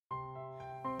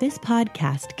This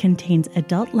podcast contains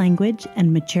adult language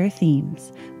and mature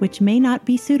themes, which may not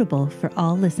be suitable for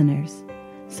all listeners.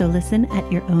 So listen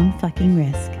at your own fucking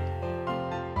risk.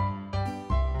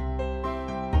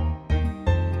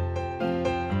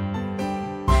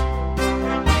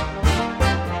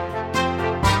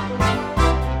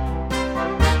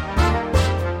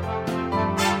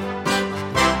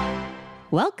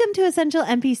 Welcome to Essential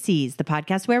NPCs, the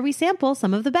podcast where we sample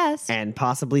some of the best and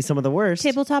possibly some of the worst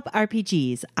tabletop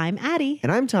RPGs. I'm Addie.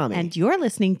 And I'm Tommy. And you're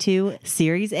listening to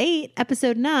Series 8,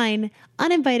 Episode 9,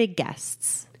 Uninvited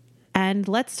Guests. And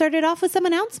let's start it off with some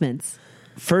announcements.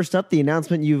 First up, the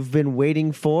announcement you've been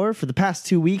waiting for. For the past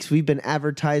 2 weeks, we've been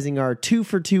advertising our 2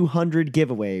 for 200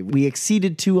 giveaway. We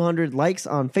exceeded 200 likes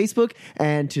on Facebook,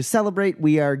 and to celebrate,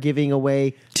 we are giving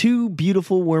away 2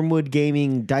 beautiful Wormwood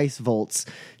Gaming Dice Volts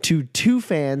to 2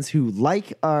 fans who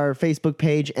like our Facebook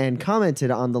page and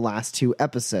commented on the last 2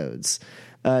 episodes.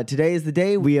 Today is the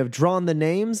day we have drawn the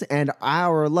names, and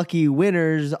our lucky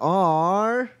winners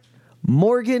are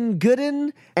Morgan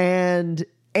Gooden and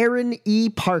Aaron E.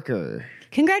 Parker.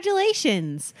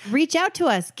 Congratulations. Reach out to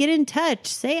us. Get in touch.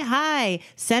 Say hi.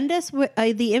 Send us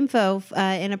the info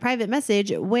in a private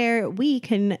message where we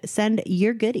can send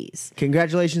your goodies.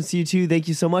 Congratulations to you two. Thank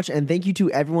you so much. And thank you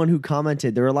to everyone who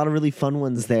commented. There were a lot of really fun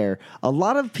ones there. A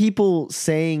lot of people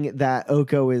saying that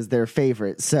Oko is their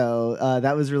favorite. So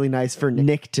that was really nice for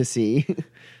Nick to see.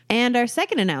 And our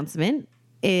second announcement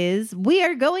is we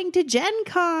are going to Gen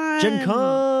Con. Gen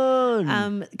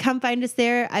Con! Come find us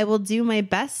there. I will do my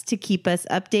best to keep us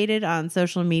updated on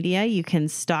social media. You can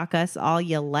stalk us all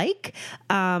you like.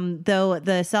 Though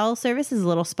the cell service is a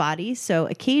little spotty, so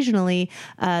occasionally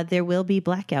there will be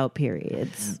blackout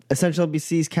periods. Essential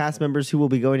NBC's cast members who will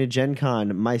be going to Gen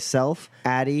Con: myself,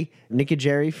 Addie, Nick and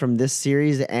Jerry from this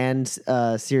series and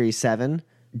Series 7.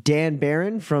 Dan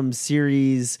Barron from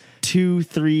Series 2,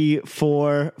 3,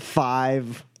 4,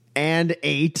 5, and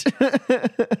 8.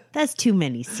 That's too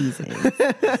many seasons.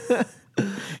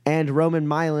 And Roman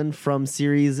Milan from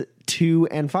Series 2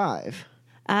 and 5.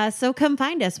 So come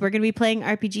find us. We're going to be playing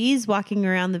RPGs, walking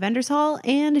around the vendors hall,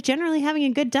 and generally having a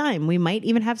good time. We might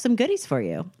even have some goodies for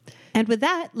you. And with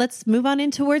that, let's move on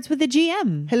into Words with the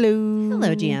GM. Hello.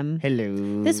 Hello, GM.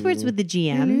 Hello. This Words with the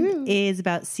GM is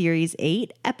about Series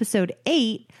 8, Episode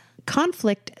 8,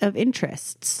 Conflict of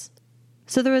Interests.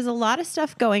 So there was a lot of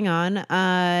stuff going on,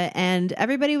 and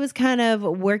everybody was kind of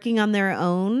working on their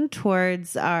own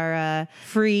towards our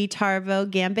free Tarvo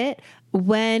Gambit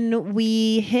when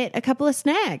we hit a couple of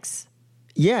snags.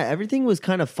 Yeah, everything was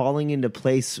kind of falling into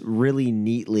place really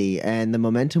neatly, and the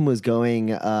momentum was going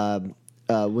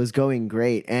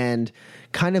great, and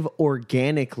kind of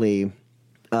organically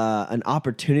an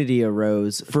opportunity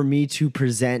arose for me to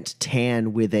present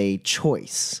Tan with a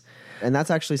choice. And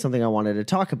that's actually something I wanted to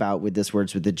talk about with this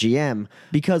Words with the GM,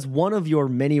 because one of your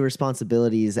many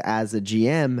responsibilities as a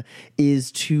GM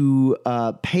is to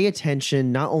pay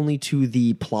attention not only to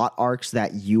the plot arcs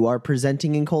that you are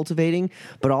presenting and cultivating,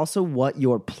 but also what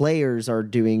your players are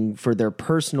doing for their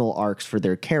personal arcs for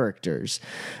their characters.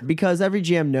 Because every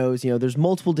GM knows, there's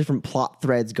multiple different plot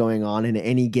threads going on in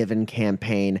any given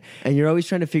campaign, and you're always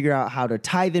trying to figure out how to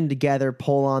tie them together,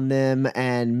 pull on them,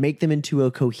 and make them into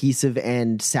a cohesive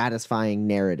and satisfying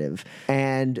narrative.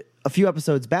 And a few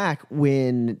episodes back,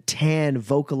 when Tan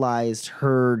vocalized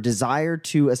her desire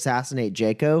to assassinate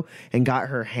Jaco and got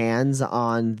her hands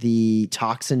on the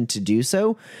toxin to do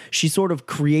so, she sort of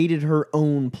created her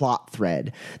own plot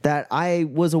thread that I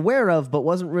was aware of but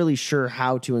wasn't really sure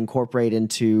how to incorporate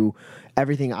into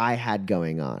everything I had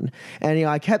going on. And,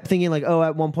 I kept thinking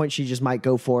at one point she just might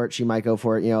go for it. She might go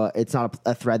for it. It's not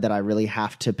a thread that I really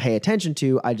have to pay attention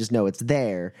to. I just know it's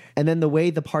there. And then the way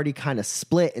the party kind of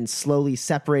split and slowly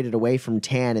separated away from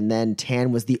Tan, and then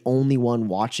Tan was the only one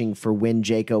watching for when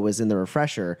Jaco was in the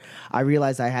refresher, I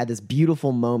realized I had this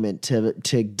beautiful moment to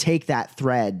take that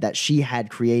thread that she had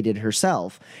created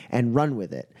herself and run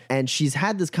with it. And she's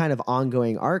had this kind of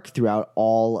ongoing arc throughout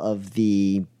all of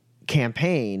the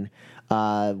campaign,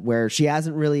 where she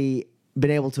hasn't really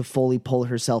been able to fully pull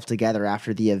herself together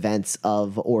after the events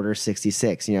of Order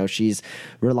 66. She's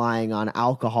relying on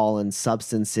alcohol and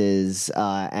substances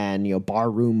and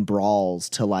barroom brawls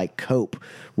to cope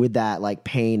with that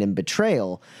pain and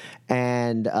betrayal.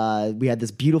 And we had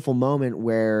this beautiful moment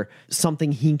where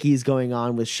something hinky is going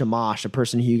on with Shamash, a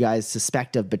person who you guys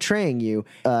suspect of betraying you.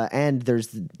 And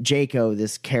there's Jaco,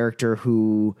 this character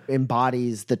who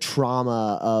embodies the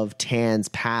trauma of Tan's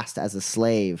past as a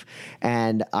slave.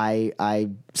 And I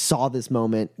saw this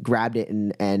moment, grabbed it,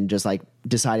 and just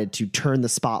decided to turn the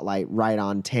spotlight right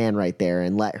on Tan right there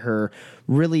and let her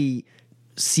really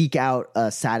seek out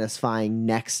a satisfying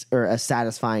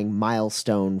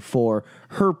milestone for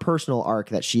her personal arc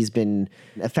that she's been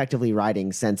effectively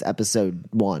writing since episode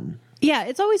 1. Yeah,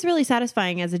 it's always really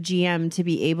satisfying as a GM to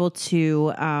be able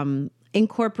to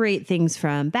incorporate things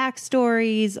from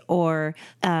backstories or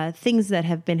things that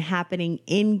have been happening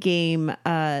in game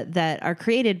that are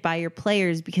created by your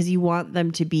players, because you want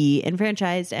them to be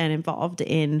enfranchised and involved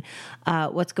in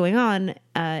what's going on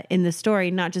in the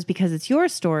story, not just because it's your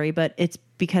story, but it's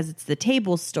because it's the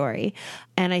table's story.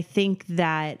 And I think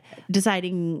that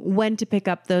deciding when to pick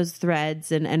up those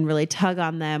threads and really tug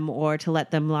on them, or to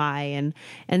let them lie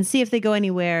and see if they go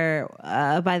anywhere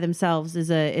by themselves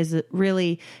is a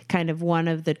really kind of one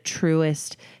of the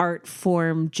truest art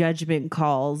form judgment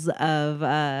calls of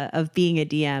being a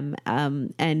DM.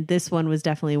 And this one was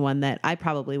definitely one that I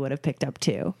probably would have picked up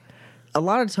too. A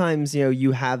lot of times,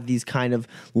 you have these kind of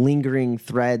lingering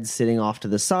threads sitting off to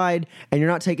the side, and you're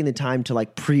not taking the time to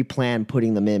like pre-plan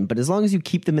putting them in. But as long as you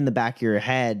keep them in the back of your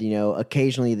head,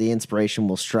 occasionally the inspiration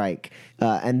will strike.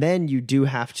 And then you do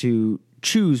have to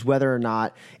choose whether or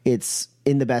not it's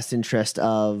in the best interest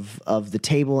of the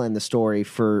table and the story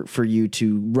for you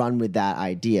to run with that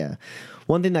idea.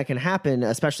 One thing that can happen,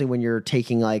 especially when you're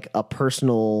taking like a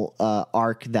personal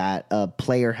arc that a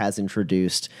player has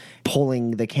introduced,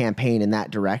 pulling the campaign in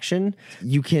that direction,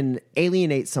 you can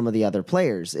alienate some of the other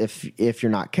players if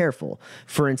you're not careful.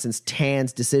 For instance,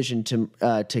 Tan's decision to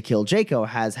kill Jaco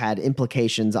has had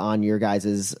implications on your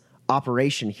guys'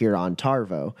 operation here on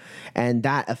Tarvo, and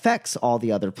that affects all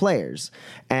the other players.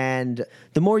 And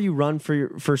the more you run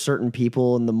for certain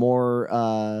people, and the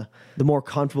more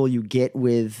comfortable you get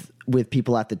with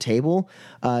people at the table,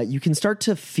 you can start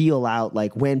to feel out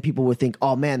like when people would think,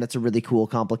 oh man, that's a really cool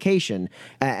complication,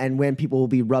 and when people will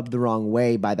be rubbed the wrong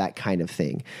way by that kind of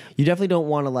thing. You definitely don't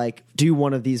want to like do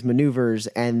one of these maneuvers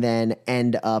and then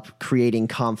end up creating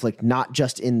conflict, not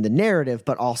just in the narrative,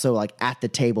 but also like at the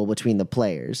table between the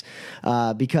players.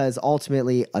 Because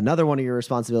ultimately another one of your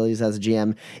responsibilities as a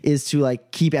GM is to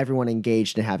like keep everyone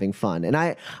engaged and having fun. And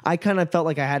I kind of felt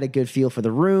like I had a good feel for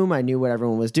the room. I knew what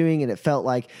everyone was doing, and it felt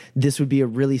like this would be a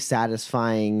really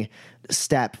satisfying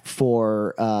step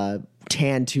for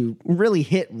Tan to really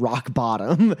hit rock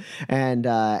bottom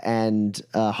and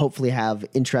hopefully have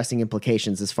interesting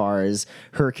implications as far as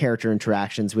her character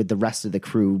interactions with the rest of the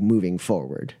crew moving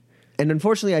forward. And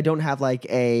unfortunately, I don't have like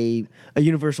a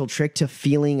universal trick to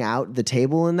feeling out the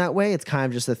table in that way. It's kind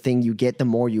of just a thing you get the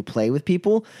more you play with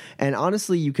people. And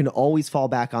honestly, you can always fall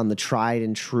back on the tried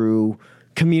and true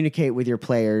communicate with your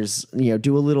players,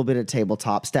 do a little bit of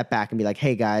tabletop, step back and be like,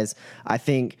 hey guys, I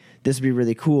think this would be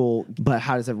really cool, but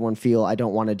how does everyone feel? I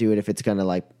don't want to do it if it's going to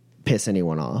like piss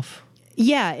anyone off.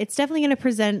 Yeah, it's definitely going to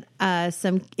present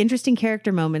some interesting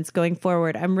character moments going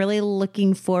forward. I'm really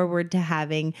looking forward to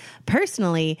having,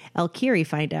 personally, Elkiri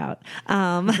find out.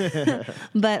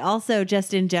 But also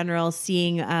just in general,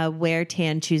 seeing where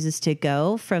Tan chooses to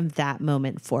go from that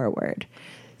moment forward.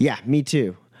 Yeah, me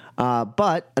too.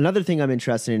 But another thing I'm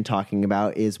interested in talking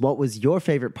about is, what was your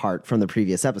favorite part from the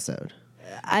previous episode?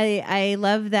 I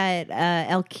love that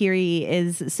Elkiri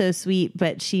is so sweet,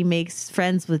 but she makes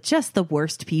friends with just the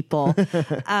worst people.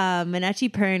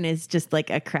 Monachi Pern is just like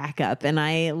a crack up, and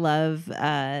I love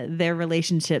their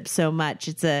relationship so much.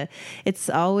 It's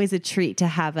always a treat to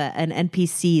have an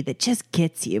NPC that just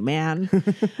gets you, man.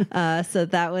 So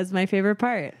that was my favorite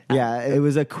part. Yeah, it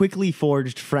was a quickly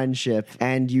forged friendship,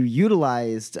 and you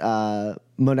utilized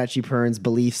Monachi Pern's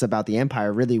beliefs about the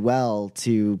Empire really well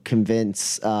to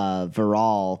convince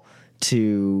Viral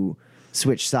to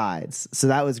switch sides. So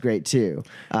that was great too.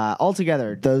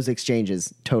 Altogether, those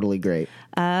exchanges, totally great.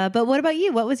 But what about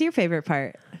you? What was your favorite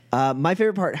part? My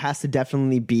favorite part has to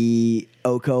definitely be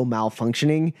Oko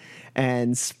malfunctioning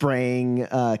and spraying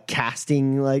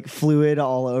casting like fluid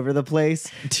all over the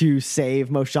place to save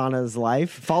Moshana's life,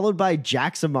 followed by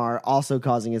Jaxamar also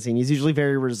causing a scene. He's usually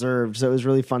very reserved, so it was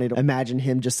really funny to imagine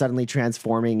him just suddenly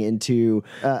transforming into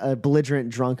a belligerent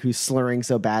drunk who's slurring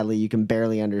so badly you can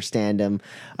barely understand him.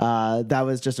 That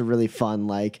was just a really fun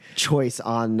like choice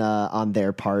on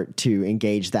their part to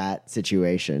engage that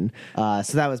situation.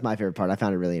 So that was my favorite part. I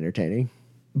found it really entertaining.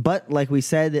 But like we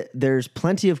said, there's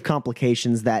plenty of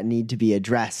complications that need to be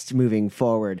addressed moving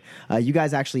forward. You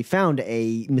guys actually found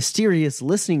a mysterious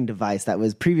listening device that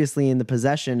was previously in the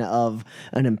possession of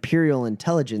an Imperial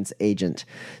intelligence agent.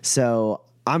 So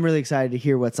I'm really excited to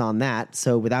hear what's on that.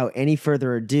 So without any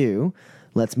further ado,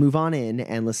 let's move on in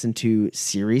and listen to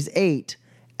Series 8,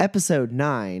 Episode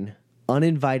 9,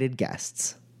 Uninvited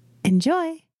Guests.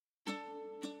 Enjoy.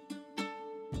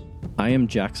 I am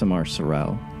Jaxamar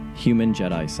Sorrel, Human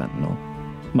Jedi Sentinel.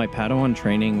 My Padawan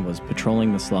training was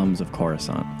patrolling the slums of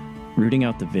Coruscant, rooting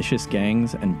out the vicious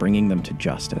gangs and bringing them to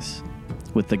justice.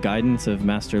 With the guidance of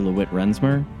Master LeWitt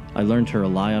Rensmer, I learned to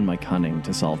rely on my cunning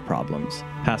to solve problems,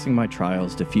 passing my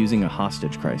trials defusing a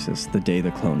hostage crisis the day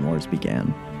the Clone Wars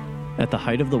began. At the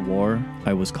height of the war,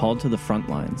 I was called to the front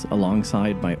lines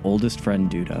alongside my oldest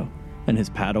friend Dudo and his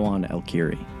Padawan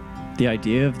Elkiri. The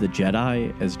idea of the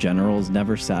Jedi as generals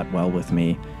never sat well with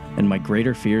me, and my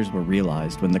greater fears were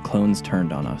realized when the clones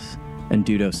turned on us, and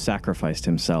Dudo sacrificed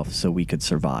himself so we could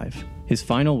survive. His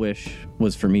final wish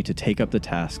was for me to take up the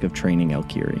task of training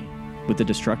Elkiri. With the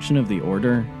destruction of the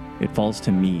Order, it falls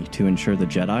to me to ensure the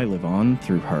Jedi live on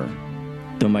through her.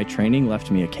 Though my training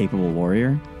left me a capable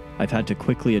warrior, I've had to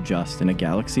quickly adjust in a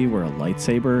galaxy where a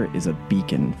lightsaber is a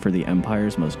beacon for the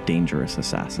Empire's most dangerous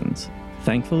assassins.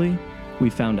 Thankfully, we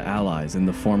found allies in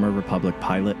the former Republic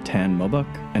pilot Tan Mobuk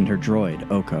and her droid,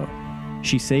 Oko.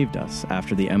 She saved us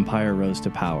after the Empire rose to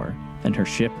power, and her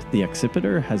ship, the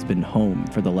Accipiter, has been home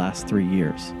for the last 3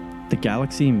 years. The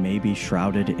galaxy may be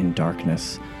shrouded in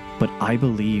darkness, but I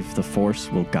believe the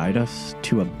Force will guide us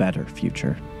to a better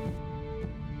future.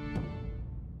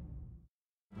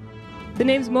 The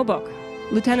name's Mobuk,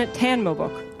 Lieutenant Tan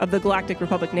Mobuk of the Galactic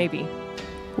Republic Navy.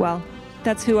 Well,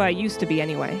 that's who I used to be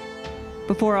anyway.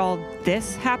 Before all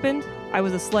this happened, I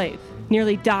was a slave,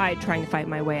 nearly died trying to fight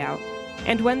my way out.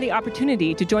 And when the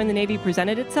opportunity to join the Navy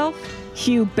presented itself,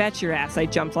 you bet your ass I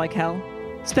jumped like hell.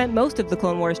 Spent most of the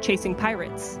Clone Wars chasing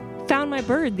pirates. Found my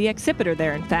bird, the Accipiter,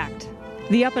 there, in fact.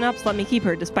 The Up-and-Ups let me keep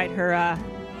her despite her,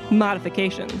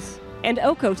 modifications. And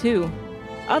Oko, too.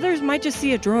 Others might just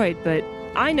see a droid, but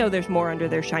I know there's more under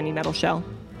their shiny metal shell.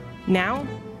 Now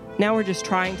we're just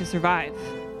trying to survive.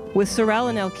 With Sorel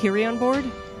and Elkiri on board,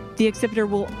 the Accipiter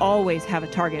will always have a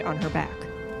target on her back.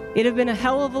 It'd have been a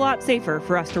hell of a lot safer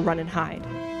for us to run and hide.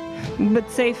 But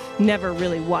safe never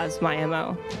really was my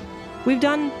MO. We've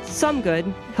done some good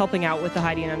helping out with the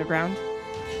Hydian Underground.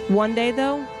 One day,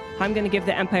 though, I'm going to give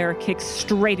the Empire a kick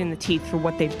straight in the teeth for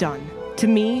what they've done. To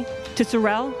me, to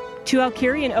Sorel, to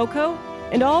Elkiri and Oko,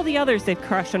 and all the others they've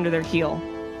crushed under their heel.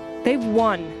 They've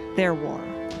won their war,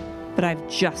 but I've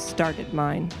just started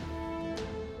mine.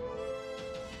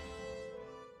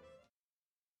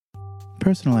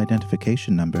 Personal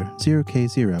identification number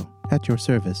 0K0, at your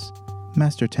service.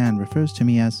 Master Tan refers to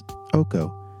me as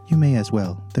Oko. You may as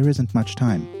well, there isn't much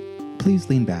time. Please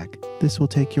lean back, this will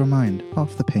take your mind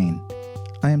off the pain.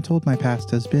 I am told my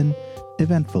past has been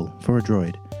eventful for a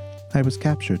droid. I was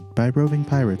captured by roving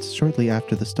pirates shortly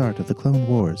after the start of the Clone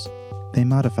Wars. They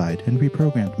modified and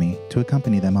reprogrammed me to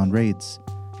accompany them on raids.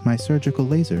 My surgical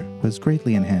laser was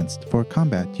greatly enhanced for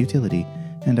combat utility,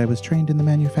 and I was trained in the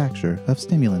manufacture of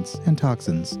stimulants and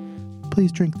toxins.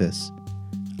 Please drink this.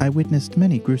 I witnessed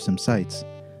many gruesome sights,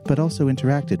 but also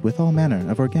interacted with all manner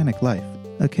of organic life,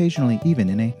 occasionally even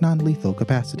in a non-lethal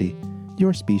capacity.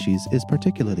 Your species is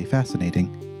particularly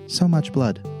fascinating. So much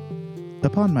blood.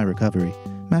 Upon my recovery,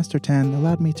 Master Tan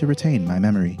allowed me to retain my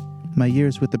memory. My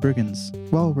years with the brigands,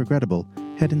 while regrettable,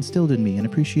 had instilled in me an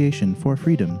appreciation for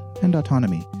freedom and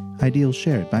autonomy, ideals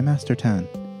shared by Master Tan.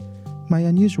 My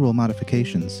unusual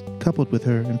modifications, coupled with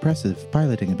her impressive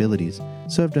piloting abilities,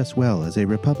 served us well as a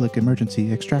Republic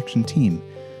emergency extraction team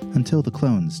until the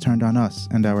clones turned on us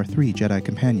and our 3 Jedi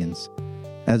companions.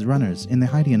 As runners in the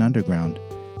Hydian Underground,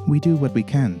 we do what we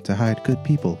can to hide good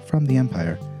people from the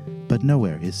Empire, but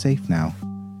nowhere is safe now.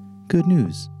 Good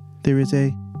news, there is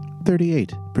a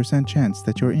 38% chance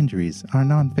that your injuries are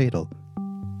non-fatal.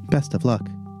 Best of luck.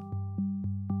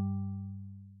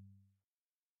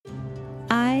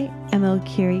 I am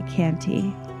Elkiri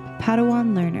Canty,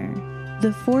 Padawan learner.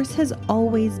 The Force has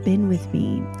always been with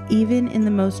me, even in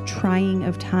the most trying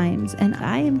of times, and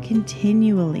I am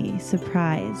continually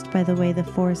surprised by the way the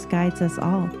Force guides us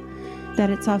all. That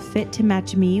it saw fit to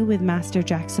match me with Master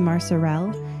Jaximar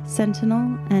Sorel,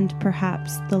 Sentinel, and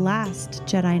perhaps the last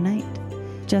Jedi Knight.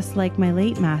 Just like my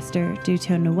late master,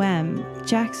 Duto Nuem,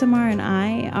 Jaximar and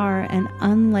I are an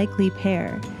unlikely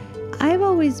pair. I've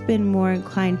always been more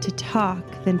inclined to talk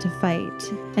than to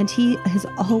fight, and he has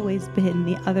always been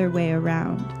the other way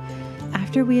around.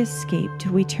 After we escaped,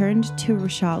 we turned to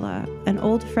Reshala, an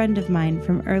old friend of mine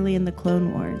from early in the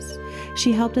Clone Wars.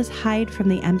 She helped us hide from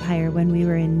the Empire when we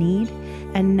were in need,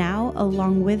 and now,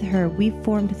 along with her, we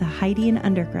formed the Hydian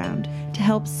Underground to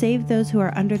help save those who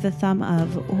are under the thumb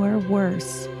of, or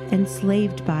worse,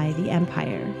 enslaved by the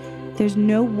Empire. There's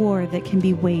no war that can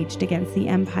be waged against the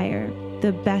Empire.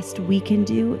 The best we can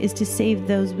do is to save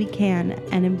those we can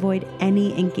and avoid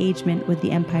any engagement with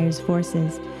the Empire's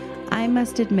forces. I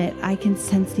must admit, I can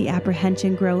sense the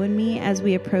apprehension grow in me as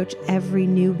we approach every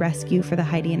new rescue for the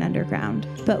Hydian Underground.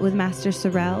 But with Master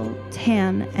Sorel,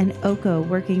 Tan, and Oko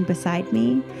working beside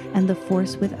me, and the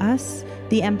Force with us,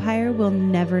 the Empire will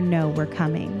never know we're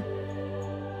coming.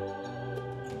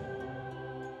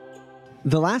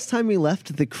 The last time we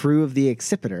left the crew of the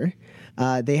Accipiter,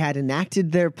 they had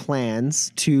enacted their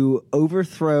plans to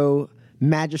overthrow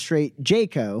Magistrate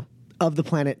Jaco of the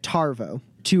planet Tarvo,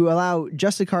 to allow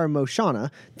Justicar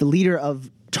Moshana, the leader of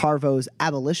Tarvo's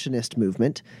abolitionist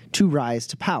movement, to rise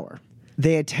to power.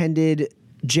 They attended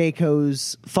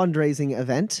Jaco's fundraising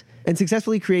event and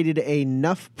successfully created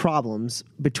enough problems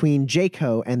between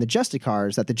Jaco and the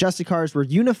Justicars that the Justicars were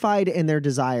unified in their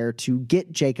desire to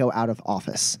get Jaco out of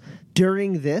office.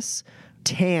 During this,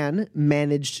 Tan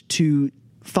managed to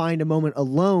find a moment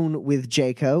alone with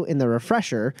Jaco in the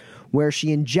refresher where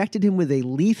she injected him with a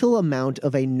lethal amount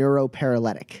of a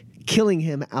neuroparalytic, killing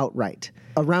him outright.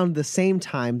 Around the same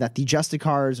time that the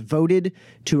Justicars voted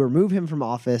to remove him from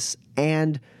office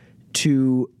and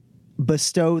to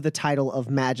bestow the title of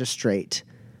magistrate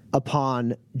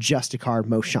upon Justicar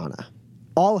Moshana.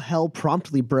 All hell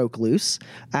promptly broke loose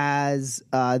as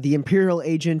the Imperial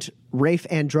agent Rafe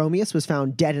Andromius was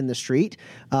found dead in the street,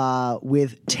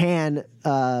 with Tan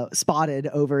spotted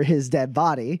over his dead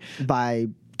body by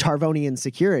Tarvonian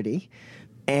security,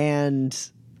 and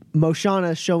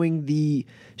Moshana showing the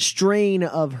strain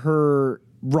of her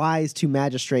rise to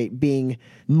magistrate being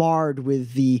marred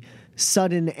with the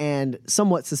sudden and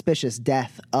somewhat suspicious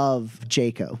death of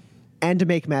Jaco. And to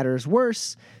make matters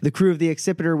worse, the crew of the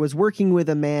Accipiter was working with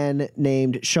a man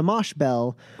named Shamash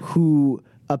Bell, who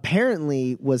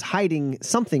apparently was hiding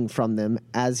something from them,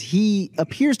 as he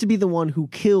appears to be the one who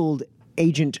killed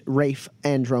Agent Rafe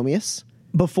Andromius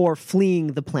before fleeing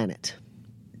the planet.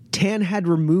 Tan had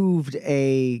removed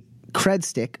a cred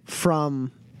stick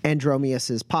from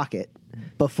Andromius's pocket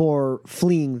before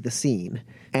fleeing the scene,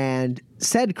 and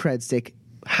said cred stick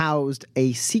housed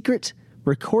a secret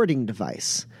recording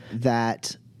device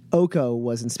that Oko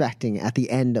was inspecting at the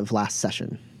end of last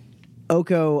session.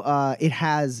 Oko, it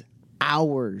has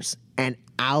hours and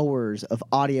hours of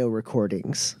audio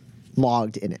recordings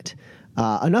logged in it,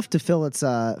 enough to fill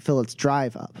its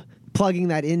drive up. Plugging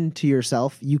that into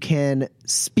yourself, you can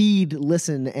speed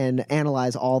listen and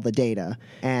analyze all the data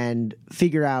and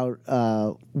figure out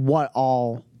what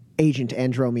all Agent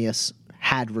Andromius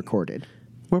had recorded.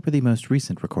 What were the most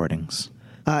recent recordings?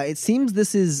 It seems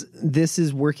this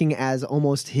is working as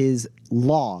almost his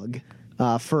log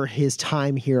for his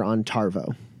time here on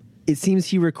Tarvo. It seems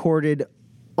he recorded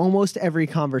almost every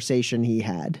conversation he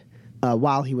had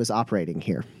while he was operating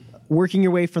here. Working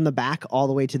your way from the back all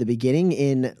the way to the beginning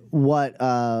in what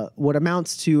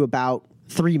amounts to about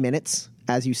 3 minutes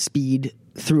as you speed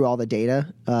through all the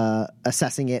data,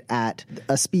 assessing it at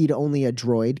a speed only a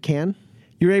droid can,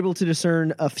 you're able to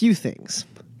discern a few things.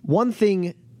 One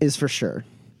thing is for sure.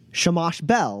 Shamash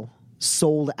Bell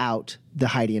sold out the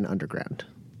Hydian Underground.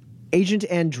 Agent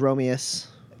Andromius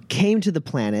came to the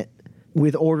planet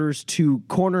with orders to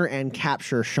corner and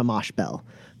capture Shamash Bell.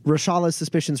 Rashala's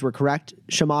suspicions were correct.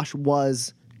 Shamash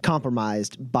was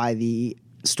compromised by the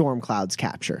Stormcloud's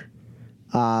capture.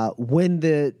 When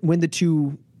the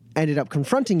two ended up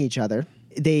confronting each other,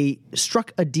 they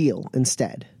struck a deal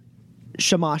instead.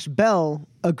 Shamash Bell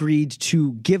agreed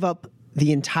to give up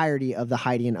the entirety of the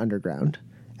Hydian Underground,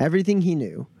 everything he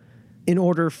knew, in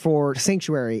order for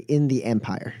sanctuary in the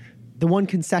Empire. The one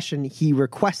concession he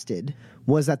requested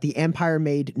was that the Empire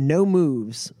made no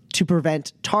moves to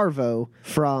prevent Tarvo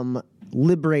from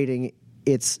liberating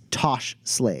its Tosh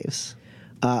slaves.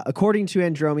 According to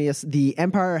Andromius, the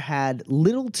Empire had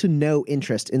little to no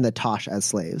interest in the Tosh as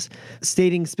slaves,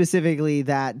 stating specifically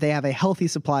that they have a healthy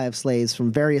supply of slaves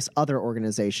from various other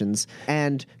organizations,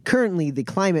 and currently the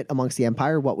climate amongst the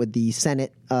Empire, what with the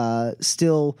Senate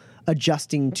still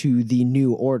adjusting to the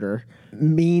new order,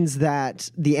 means that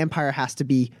the Empire has to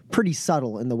be pretty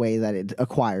subtle in the way that it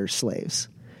acquires slaves.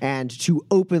 And to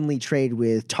openly trade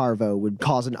with Tarvo would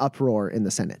cause an uproar in the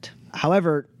Senate.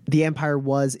 However, the Empire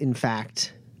was, in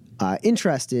fact,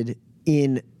 interested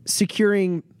in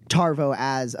securing Tarvo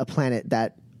as a planet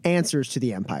that answers to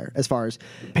the Empire, as far as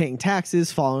paying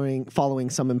taxes, following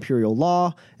some imperial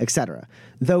law, etc.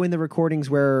 Though in the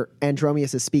recordings where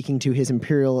Andromius is speaking to his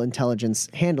Imperial intelligence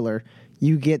handler,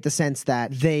 you get the sense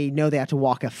that they know they have to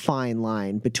walk a fine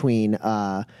line between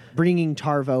bringing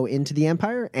Tarvo into the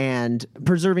Empire and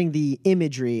preserving the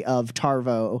imagery of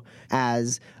Tarvo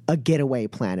as a getaway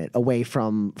planet, away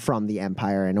from the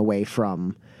Empire and away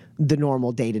from the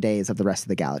normal day-to-days of the rest of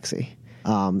the galaxy.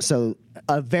 So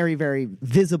a very, very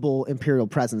visible Imperial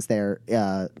presence there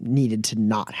needed to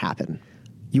not happen.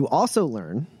 You also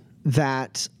learn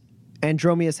that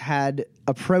Andromeus had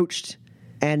approached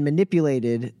and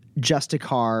manipulated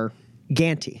Justicar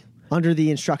Ganti under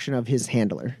the instruction of his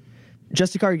handler.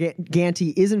 Justicar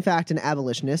Ganti is in fact an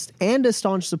abolitionist and a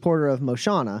staunch supporter of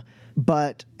Moshana,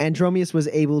 but Andromeus was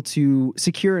able to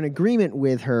secure an agreement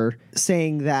with her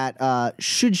saying that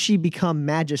should she become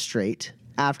magistrate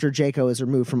after Jaco is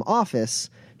removed from office,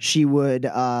 she would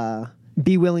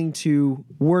be willing to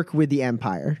work with the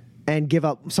Empire and give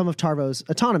up some of Tarvo's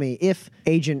autonomy if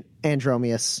Agent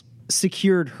Andromeus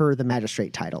secured her the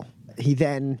magistrate title. He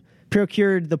then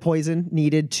procured the poison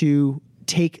needed to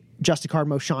take Justicar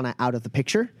Moshana out of the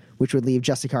picture, which would leave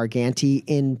Justicar Ganti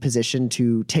in position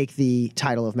to take the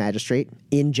title of magistrate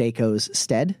in Jaco's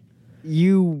stead.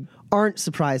 You aren't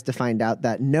surprised to find out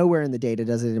that nowhere in the data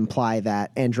does it imply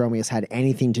that Andromeus had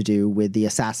anything to do with the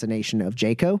assassination of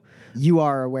Jaco. You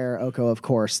are aware, Oko, of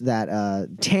course, that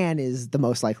Tan is the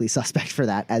most likely suspect for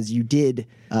that, as you did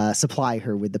supply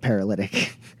her with the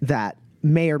paralytic that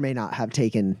may or may not have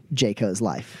taken Jaco's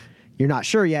life. You're not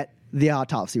sure yet. The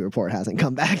autopsy report hasn't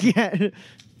come back yet.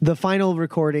 The final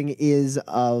recording is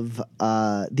of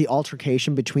the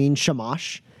altercation between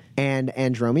Shamash and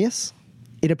Andromeus.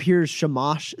 It appears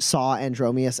Shamash saw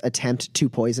Andromeus attempt to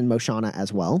poison Moshana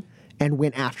as well and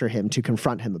went after him to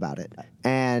confront him about it.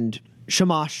 And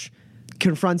Shamash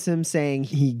confronts him, saying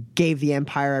he gave the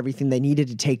Empire everything they needed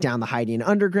to take down the Hydean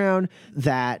underground,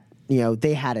 that,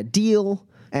 they had a deal,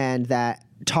 and that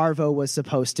Tarvo was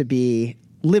supposed to be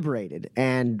liberated.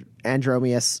 And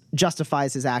Andromeus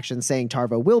justifies his actions, saying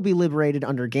Tarvo will be liberated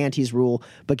under Ganti's rule,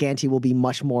 but Ganti will be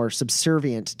much more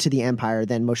subservient to the Empire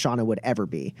than Moshana would ever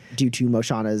be, due to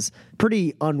Moshana's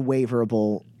pretty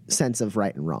unwaverable sense of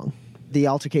right and wrong. The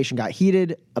altercation got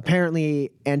heated.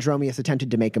 Apparently, Andromeus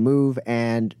attempted to make a move,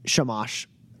 and Shamash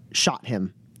shot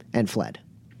him and fled.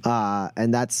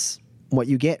 And that's what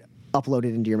you get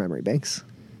uploaded into your memory banks.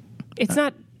 It's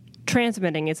not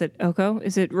transmitting, is it, Oko?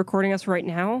 Is it recording us right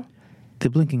now? The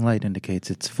blinking light indicates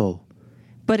it's full.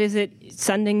 But is it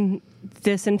sending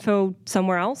this info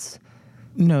somewhere else?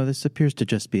 No, this appears to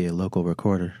just be a local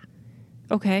recorder.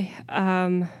 Okay.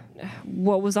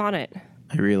 What was on it?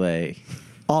 I relay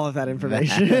all of that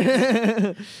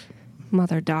information.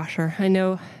 Mother Dasher. I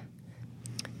know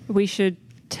we should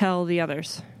tell the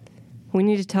others. We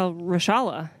need to tell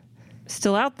Reshala.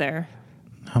 Still out there.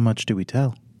 How much do we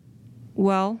tell?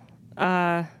 Well,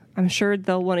 I'm sure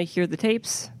they'll want to hear the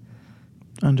tapes.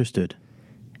 Understood.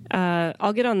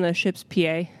 I'll get on the ship's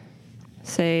PA.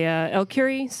 Say,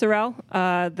 Elkiri, Sorel,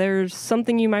 there's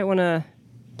something you might want to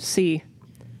see.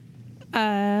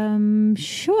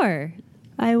 Sure.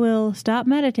 I will stop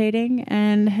meditating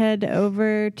and head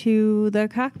over to the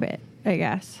cockpit, I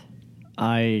guess.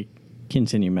 I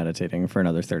continue meditating for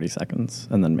another 30 seconds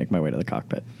and then make my way to the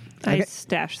cockpit. I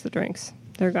stash the drinks.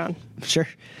 They're gone. Sure.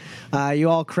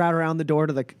 You all crowd around the door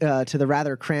to the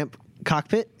rather cramped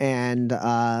cockpit,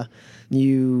 and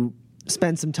you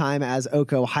spend some time as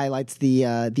Oko highlights the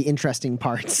interesting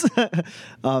parts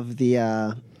of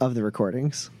the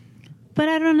recordings. But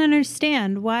I don't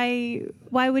understand. Why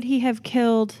would he have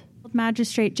killed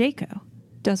Magistrate Jaco?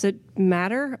 Does it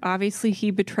matter? Obviously,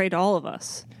 he betrayed all of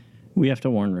us. We have to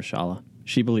warn Reshala.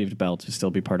 She believed Bell to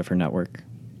still be part of her network.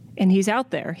 And he's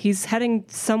out there. He's heading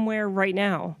somewhere right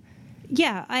now.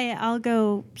 Yeah, I'll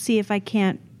go see if I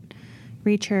can't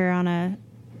reach her on a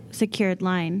secured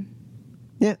line.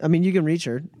 Yeah, I mean, you can reach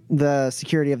her. The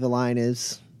security of the line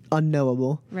is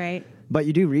unknowable. Right. But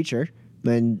you do reach her,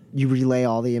 and you relay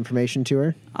all the information to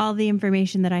her. All the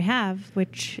information that I have,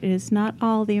 which is not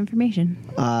all the information.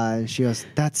 She goes,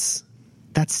 that's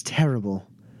terrible.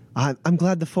 I'm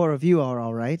glad the four of you are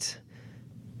all right.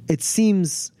 It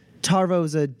seems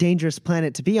Tarvo's a dangerous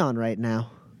planet to be on right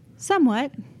now.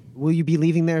 Somewhat. Will you be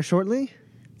leaving there shortly?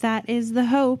 That is the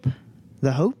hope.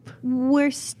 The hope?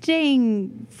 We're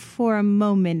staying for a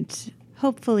moment.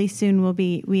 Hopefully soon we'll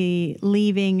be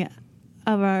leaving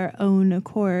of our own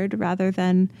accord rather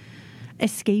than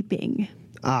escaping.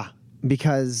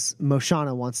 Because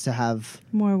Moshana wants to have...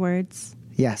 more words.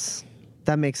 Yes,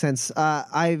 that makes sense.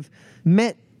 I've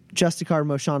met Justicar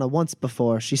Moshana once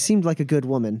before. She seemed like a good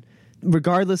woman.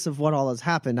 Regardless of what all has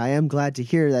happened, I am glad to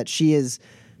hear that she has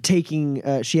taken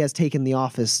the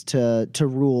office to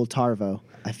rule Tarvo.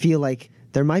 I feel like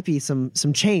there might be some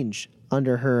change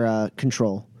under her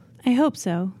control. I hope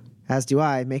so. As do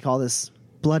I. Make all this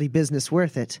bloody business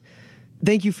worth it.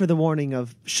 Thank you for the warning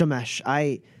of Shamash.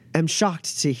 I am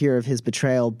shocked to hear of his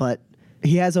betrayal, but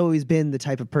he has always been the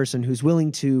type of person who's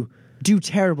willing to do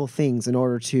terrible things in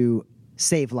order to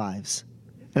save lives.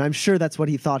 And I'm sure that's what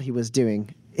he thought he was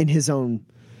doing in his own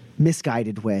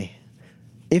misguided way.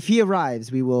 If he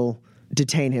arrives, we will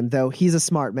detain him, though he's a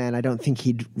smart man. I don't think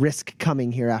he'd risk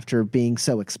coming here after being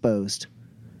so exposed.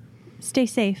 Stay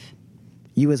safe.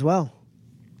 You as well.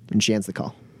 And she ends the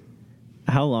call.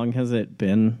 How long has it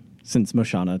been since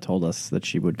Moshana told us that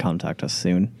she would contact us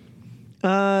soon?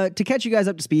 To catch you guys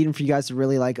up to speed and for you guys to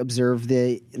really observe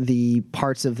the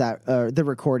parts of that, the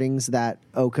recordings that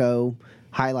Oko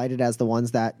highlighted as the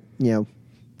ones that,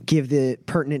 give the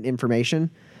pertinent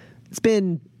information. It's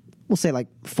been, we'll say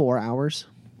 4 hours.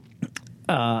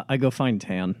 I go find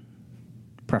Tan,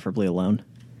 preferably alone.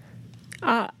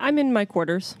 I'm in my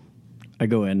quarters. I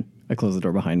go in. I close the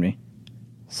door behind me.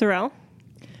 Sorrel,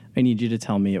 I need you to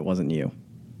tell me it wasn't you.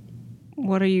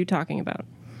 what are you talking about?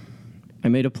 I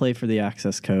made a play for the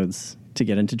access codes to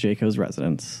get into Jaco's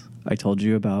residence. I told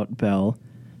you about Belle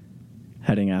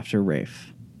heading after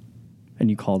Rafe. And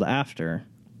you called after,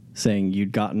 saying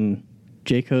you'd gotten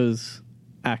Jaco's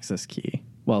access key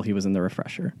while he was in the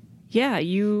refresher. Yeah,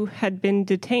 you had been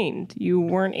detained. You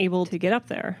weren't able to get up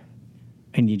there.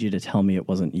 I need you to tell me it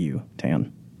wasn't you,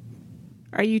 Tan.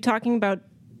 Are you talking about...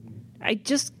 I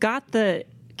just got the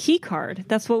key card.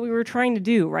 That's what we were trying to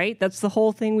do, right? That's the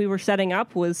whole thing we were setting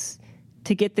up, was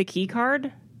to get the key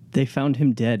card? They found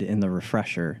him dead in the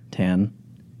refresher, Tan.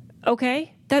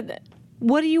 Okay.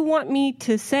 What do you want me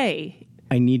to say?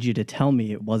 I need you to tell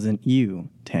me it wasn't you,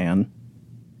 Tan.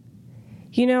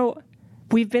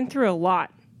 We've been through a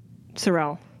lot,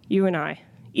 Sorrel, you and I.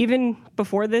 Even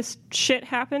before this shit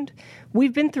happened,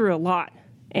 we've been through a lot.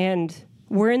 And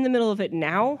we're in the middle of it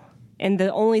now, and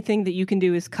the only thing that you can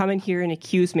do is come in here and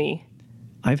accuse me.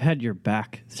 I've had your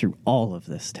back through all of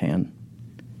this, Tan.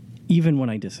 Even when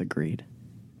I disagreed.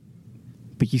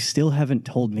 But you still haven't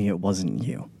told me it wasn't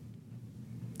you.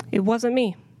 It wasn't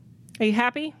me. Are you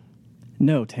happy?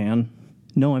 No, Tan.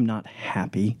 No, I'm not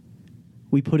happy.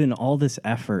 We put in all this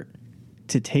effort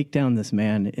to take down this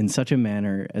man in such a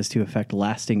manner as to effect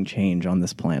lasting change on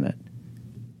this planet.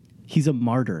 He's a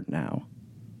martyr now.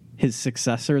 His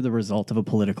successor the result of a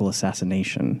political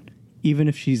assassination. Even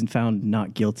if she's found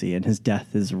not guilty and his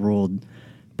death is ruled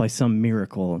by some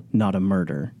miracle, not a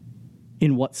murder.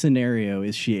 In what scenario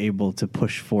is she able to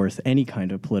push forth any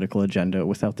kind of political agenda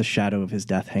without the shadow of his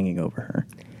death hanging over her?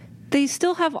 They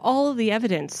still have all of the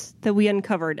evidence that we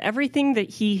uncovered. Everything that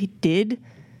he did,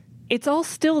 it's all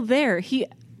still there.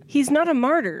 He's not a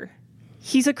martyr.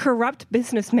 He's a corrupt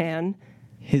businessman.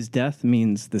 His death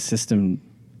means the system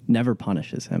never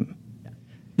punishes him.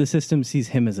 The system sees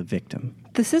him as a victim.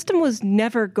 The system was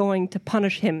never going to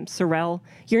punish him, Sorrel.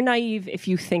 You're naive if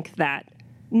you think that.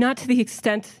 Not to the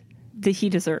extent that he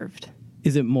deserved.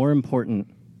 Is it more important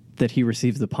that he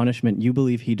receives the punishment you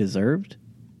believe he deserved,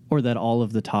 or that all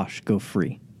of the Tosh go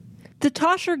free? The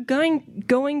Tosh are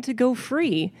going to go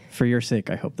free. For your sake,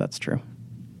 I hope that's true.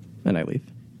 And I leave.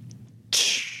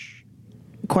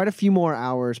 Quite a few more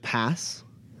hours pass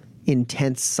in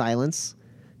tense silence.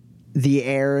 The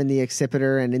air in the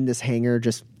Accipiter and in this hangar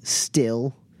just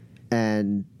still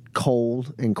and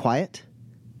cold and quiet.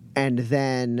 And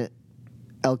then,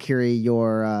 Elkiri,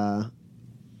 your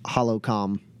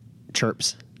holocom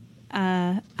chirps.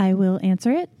 I will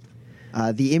answer it.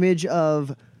 The image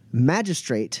of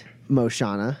Magistrate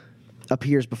Moshana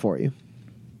appears before you.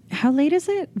 How late is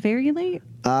it? Very late?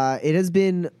 It has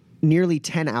been nearly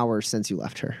 10 hours since you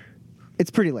left her.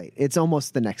 It's pretty late. It's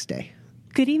almost the next day.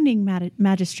 Good evening,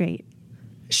 Magistrate.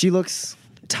 She looks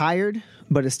tired,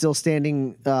 but is still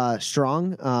standing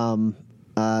strong.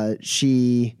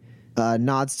 She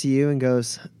nods to you and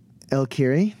goes,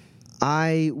 Elkiri,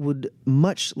 I would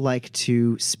much like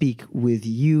to speak with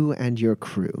you and your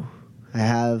crew. I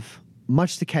have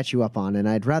much to catch you up on, and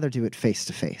I'd rather do it face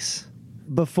to face.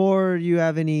 Before you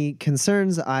have any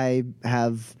concerns, I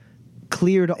have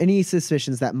cleared any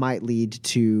suspicions that might lead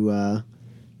to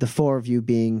the four of you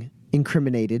being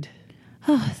incriminated.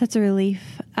 Oh, that's a relief.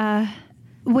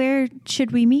 Where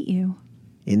should we meet you?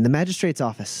 In the magistrate's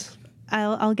office.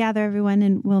 I'll gather everyone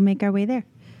and we'll make our way there.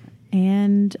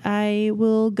 And I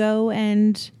will go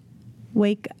and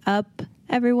wake up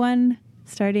everyone,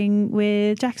 starting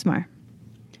with Jaxmar.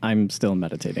 I'm still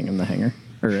meditating in the hangar,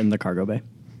 or in the cargo bay.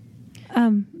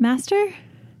 Master?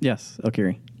 Yes,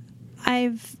 Elkiri.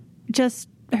 I've just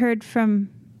heard from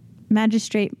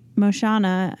Magistrate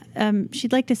Moshana.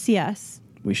 She'd like to see us.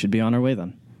 We should be on our way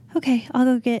then. Okay, I'll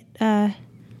go get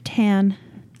Tan.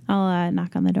 I'll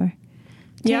knock on the door.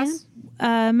 Yes?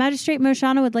 Tan, Magistrate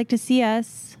Moshana would like to see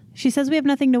us. She says we have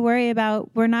nothing to worry about.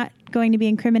 We're not going to be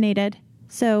incriminated.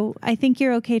 So I think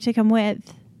you're okay to come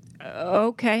with.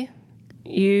 Okay.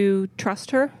 You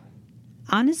trust her?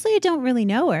 Honestly, I don't really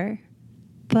know her.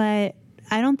 but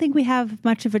I don't think we have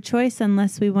much of a choice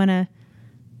unless we want to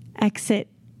exit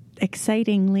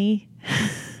excitingly.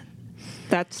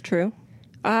 That's true.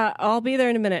 I'll be there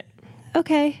in a minute.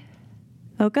 Okay.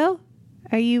 Oko,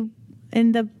 are you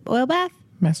in the oil bath?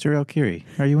 Master Elkiri,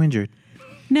 are you injured?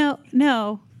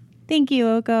 No. Thank you,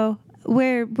 Oko.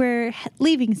 We're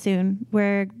leaving soon.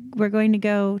 We're going to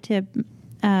go to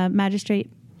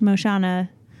Magistrate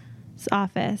Moshana's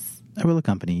office. I will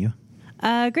accompany you.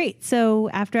 Great. So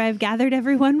after I've gathered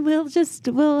everyone,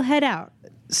 we'll head out.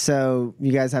 So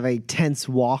you guys have a tense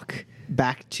walk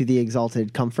back to the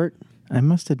Exalted Comfort. I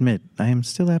must admit, I am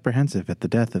still apprehensive at the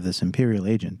death of this Imperial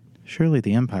agent. Surely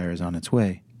the Empire is on its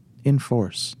way. In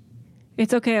force.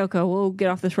 It's okay, Oko. We'll get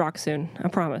off this rock soon. I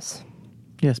promise.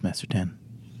 Yes, Master Tan.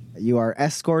 You are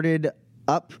escorted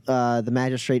up. The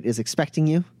magistrate is expecting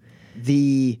you.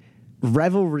 The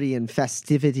revelry and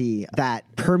festivity that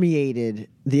permeated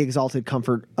the Exalted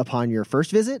Comfort upon your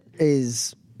first visit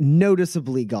is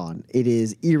noticeably gone. It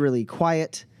is eerily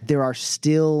quiet. There are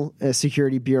still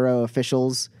Security Bureau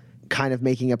officials kind of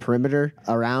making a perimeter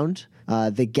around.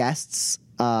 The guests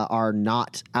are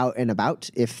not out and about.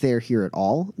 If they're here at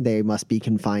all, they must be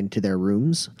confined to their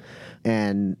rooms.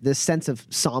 And this sense of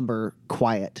somber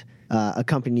quiet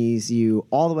accompanies you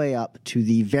all the way up to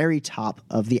the very top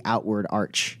of the outward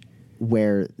arch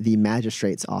where the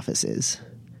magistrate's office is.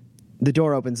 The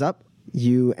door opens up.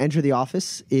 You enter the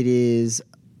office. It is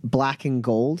black and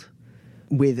gold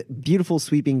with beautiful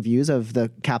sweeping views of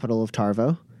the capital of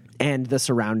Tarvo and the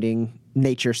surrounding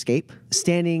naturescape.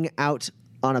 Standing out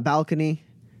on a balcony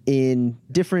in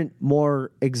different,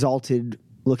 more exalted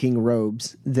looking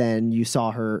robes than you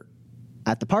saw her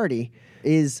at the party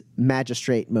is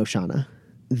Magistrate Moshana.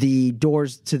 The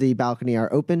doors to the balcony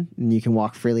are open and you can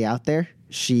walk freely out there.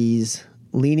 She's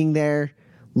leaning there,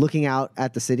 looking out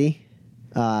at the city,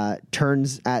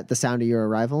 turns at the sound of your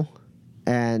arrival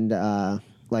and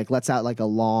lets out like a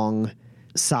long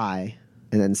sigh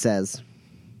and then says,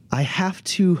 I have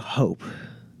to hope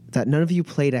that none of you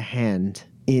played a hand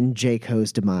in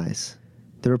Jaco's demise.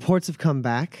 The reports have come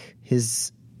back.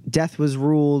 His death was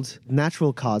ruled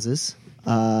natural causes,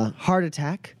 heart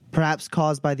attack, perhaps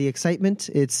caused by the excitement.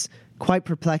 It's quite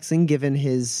perplexing given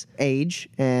his age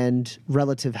and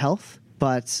relative health,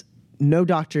 but no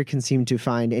doctor can seem to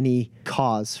find any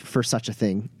cause for such a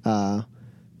thing.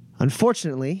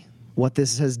 Unfortunately, what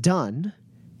this has done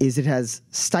is it has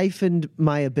stifled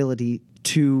my ability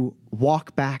to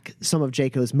walk back some of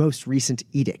Jaco's most recent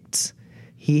edicts.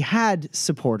 He had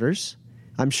supporters.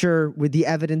 I'm sure with the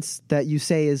evidence that you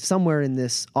say is somewhere in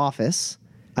this office,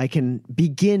 I can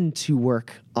begin to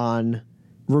work on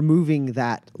removing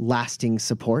that lasting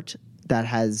support that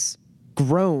has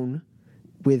grown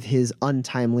with his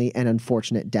untimely and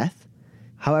unfortunate death.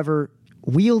 However,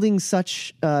 wielding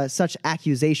such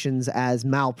accusations as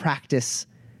malpractice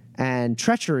and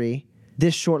treachery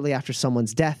this shortly after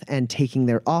someone's death and taking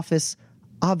their office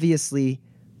obviously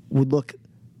would look,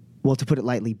 well, to put it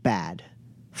lightly, bad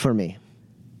for me.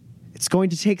 It's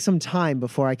going to take some time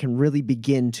before I can really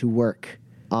begin to work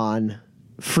on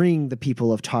freeing the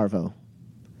people of Tarvo.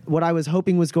 What I was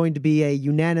hoping was going to be a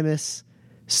unanimous,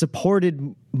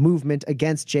 supported movement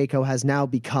against Jaco has now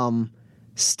become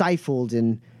stifled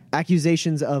in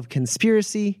accusations of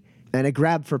conspiracy and a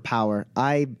grab for power.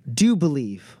 I do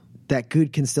believe that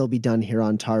good can still be done here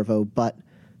on Tarvo, but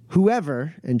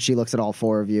whoever, and she looks at all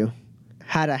four of you,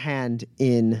 had a hand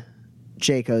in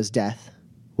Jaco's death,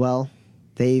 well,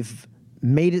 they've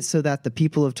made it so that the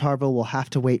people of Tarvo will have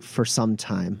to wait for some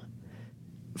time.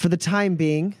 For the time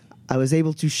being, I was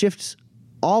able to shift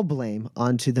all blame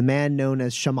onto the man known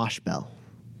as Shamash Bell.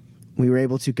 We were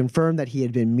able to confirm that he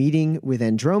had been meeting with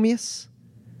Andromius.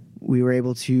 We were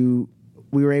able to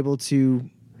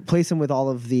place him with all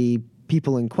of the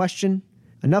people in question.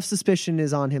 Enough suspicion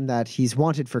is on him that he's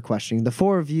wanted for questioning. The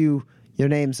four of you, your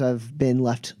names have been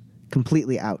left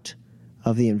completely out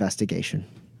of the investigation.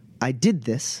 I did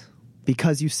this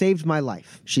because you saved my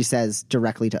life, she says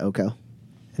directly to Oko.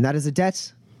 And that is a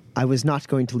debt I was not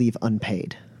going to leave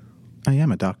unpaid. I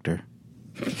am a doctor,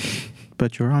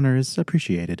 but your honor is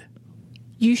appreciated.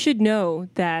 You should know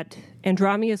that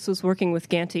Andromius was working with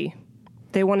Ganti.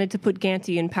 They wanted to put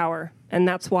Ganti in power, and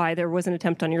that's why there was an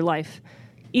attempt on your life.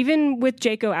 Even with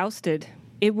Jaco ousted,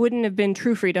 it wouldn't have been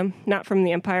true freedom, not from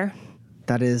the Empire.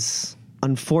 That is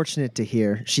unfortunate to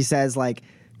hear. She says,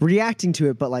 reacting to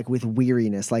it, but with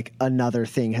weariness, another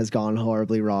thing has gone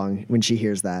horribly wrong when she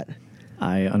hears that.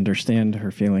 I understand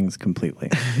her feelings completely.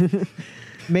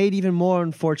 Made even more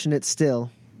unfortunate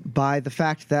still by the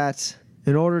fact that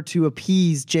in order to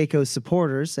appease Jaco's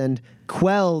supporters and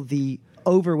quell the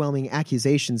overwhelming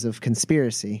accusations of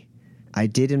conspiracy, I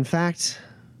did, in fact,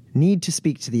 need to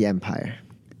speak to the Empire.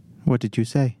 What did you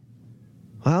say?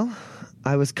 Well,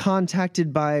 I was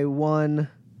contacted by one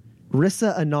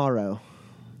Rissa Anaro.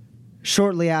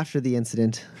 Shortly after the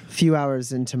incident, a few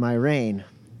hours into my reign,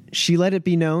 she let it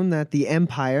be known that the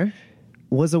Empire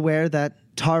was aware that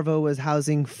Tarvo was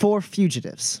housing 4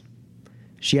 fugitives.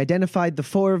 She identified the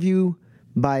 4 of you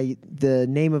by the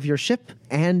name of your ship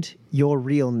and your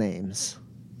real names.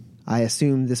 I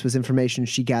assume this was information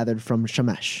she gathered from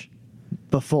Shemesh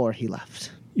before he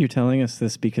left. You're telling us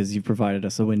this because you provided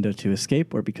us a window to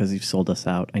escape or because you've sold us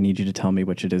out? I need you to tell me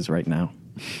which it is right now.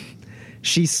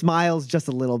 She smiles just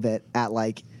a little bit at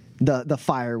like the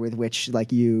fire with which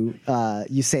like you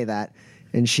say that,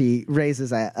 and she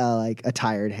raises a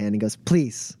tired hand and goes,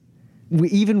 "Please,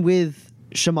 even with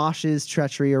Shemash's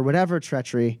treachery or whatever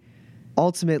treachery,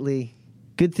 ultimately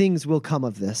good things will come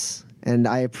of this, and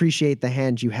I appreciate the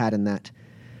hand you had in that.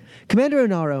 Commander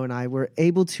Anaro and I were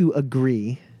able to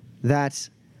agree that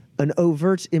an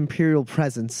overt Imperial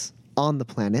presence on the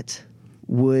planet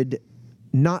would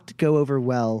not go over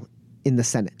well in the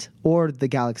Senate or the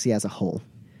galaxy as a whole.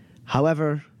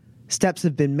 However, steps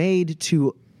have been made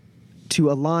to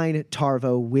align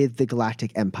Tarvo with the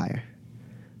Galactic Empire.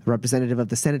 A representative of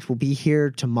the Senate will be here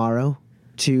tomorrow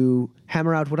to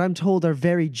hammer out what I'm told are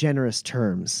very generous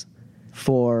terms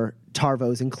for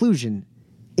Tarvo's inclusion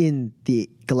in the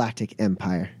Galactic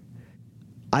Empire.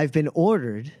 I've been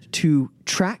ordered to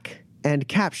track and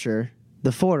capture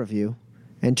the 4 of you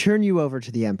and turn you over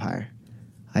to the Empire.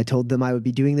 I told them I would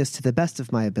be doing this to the best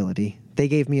of my ability. They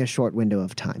gave me a short window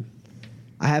of time.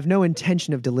 I have no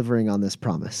intention of delivering on this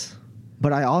promise,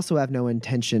 but I also have no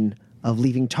intention of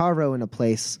leaving Tarvo in a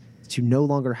place to no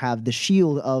longer have the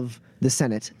shield of the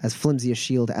Senate, as flimsy a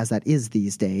shield as that is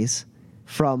these days,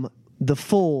 from the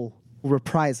full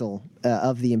reprisal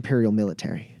of the Imperial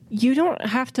military. You don't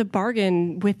have to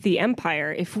bargain with the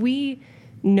Empire. If we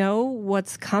know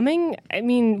what's coming, I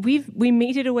mean, we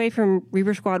made it away from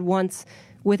Reaper Squad once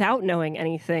without knowing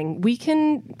anything. We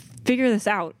can figure this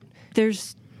out.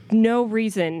 There's no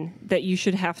reason that you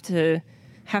should have to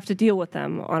deal with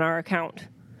them on our account.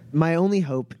 My only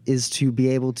hope is to be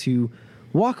able to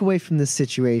walk away from this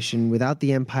situation without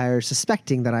the Empire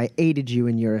suspecting that I aided you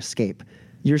in your escape.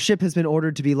 Your ship has been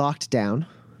ordered to be locked down.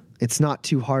 It's not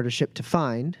too hard a ship to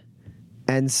find.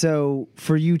 And so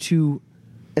for you to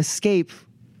escape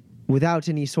without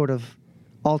any sort of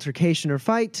altercation or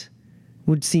fight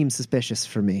would seem suspicious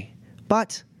for me.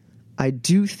 But I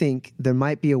do think there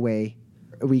might be a way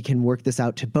we can work this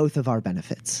out to both of our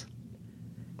benefits.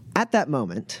 At that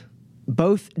moment,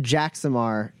 both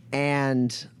Jaxamar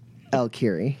and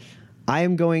Elkiri, I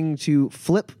am going to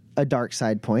flip a dark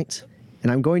side point,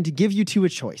 and I'm going to give you 2 a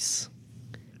choice.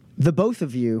 The both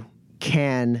of you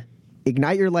can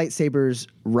ignite your lightsabers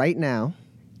right now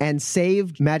and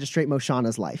save Magistrate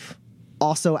Moshana's life,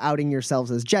 also outing yourselves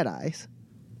as Jedis,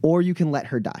 or you can let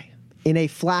her die. In a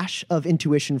flash of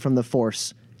intuition from the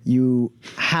Force, you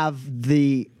have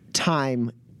the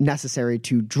time necessary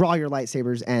to draw your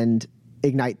lightsabers and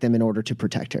ignite them in order to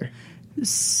protect her.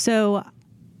 So,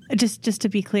 just to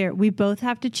be clear, we both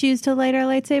have to choose to light our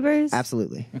lightsabers?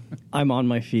 Absolutely. I'm on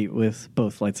my feet with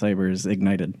both lightsabers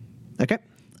ignited. Okay.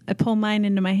 I pull mine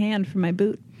into my hand from my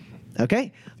boot.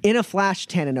 Okay. In a flash,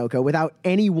 Tananoko, without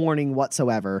any warning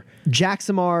whatsoever,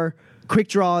 Jaxamar quick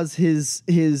draws his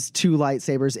 2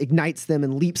 lightsabers, ignites them,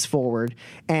 and leaps forward.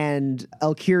 And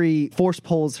Elkiri force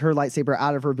pulls her lightsaber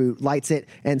out of her boot, lights it,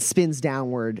 and spins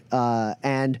downward.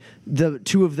 And the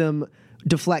 2 of them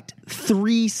deflect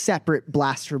 3 separate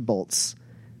blaster bolts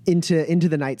into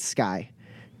the night sky.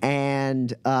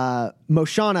 And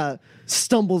Moshana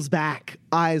stumbles back,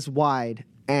 eyes wide,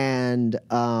 and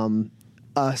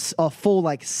a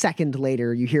full second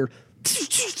later, you hear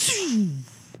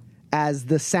as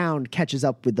the sound catches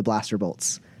up with the blaster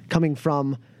bolts coming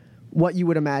from what you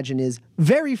would imagine is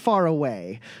very far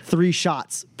away. 3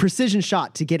 shots, precision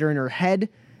shot to get her in her head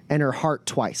and her heart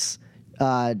twice.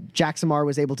 Jaxamar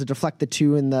was able to deflect the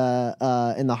 2 in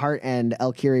the heart, and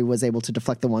Elkiri was able to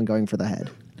deflect the 1 going for the head.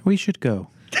 We should go.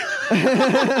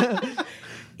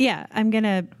 Yeah, I'm going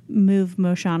to move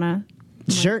Moshana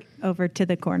Sure. over to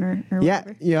the corner or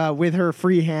whatever. Yeah, with her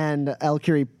free hand,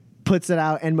 Elkiri puts it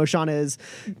out, and Moshana is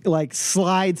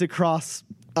slides across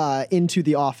into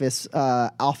the office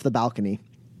off the balcony.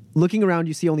 Looking around,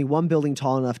 you see only one building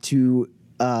tall enough to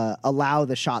allow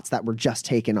the shots that were just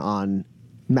taken on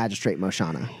Magistrate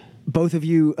Moshana. Both of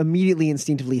you immediately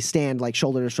instinctively stand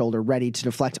shoulder to shoulder, ready to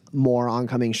deflect more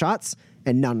oncoming shots,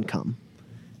 and none come.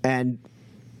 And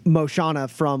Moshana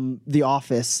from the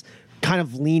office, kind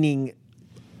of leaning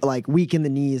weak in the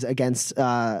knees against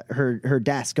her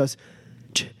desk, goes,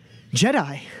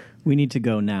 Jedi. We need to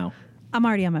go now. I'm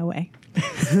already on my way.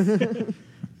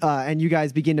 And you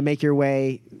guys begin to make your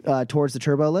way towards the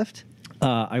turbo lift.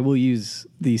 I will use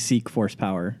the Seek Force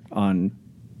Power on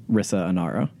Rissa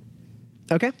Anaro.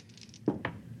 Okay.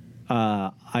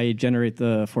 I generate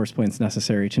the force points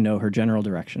necessary to know her general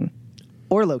direction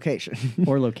Or location.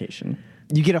 or location.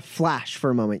 You get a flash for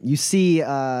a moment. You see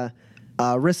Rissa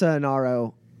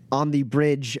Anaro on the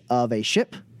bridge of a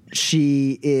ship.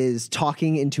 She is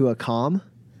talking into a comm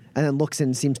and then looks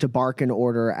and seems to bark an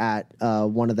order at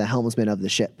one of the helmsmen of the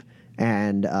ship.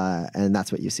 And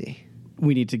that's what you see.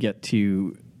 We need to get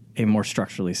to a more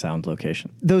structurally sound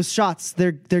location. Those shots,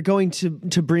 they're going to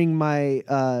bring my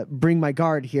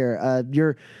guard here.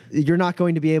 You're not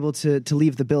going to be able to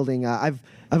leave the building. I've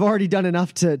already done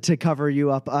enough to cover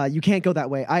you up. You can't go that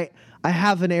way. I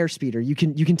have an airspeeder. You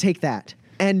can take that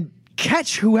and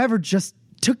catch whoever just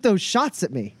took those shots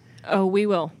at me. Oh, we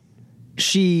will.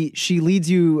 She leads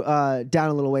you down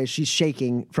a little way. She's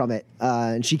shaking from it,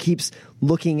 and she keeps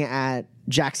looking at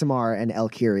Jaxamar and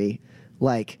Elkiri,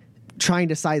 like trying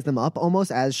to size them up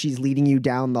almost as she's leading you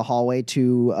down the hallway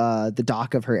to the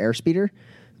dock of her airspeeder.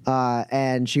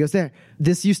 And she goes, there,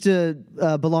 this used to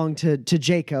belong to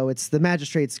Jaco. It's the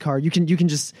magistrate's car. You can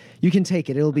take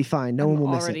it. It'll be fine. No one will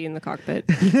miss it. Already in the cockpit.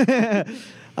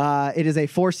 It is a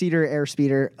 4-seater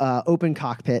airspeeder, open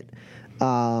cockpit.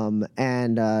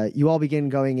 And you all begin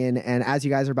going in, and as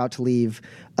you guys are about to leave,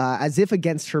 as if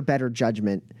against her better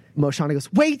judgment, Moshana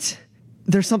goes, wait,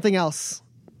 there's something else.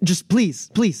 Just please.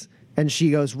 And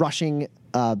she goes rushing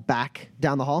back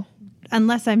down the hall.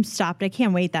 Unless I'm stopped, I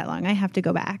can't wait that long. I have to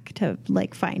go back to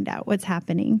find out what's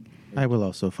happening. I will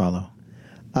also follow.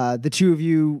 The two of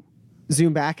you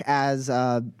zoom back as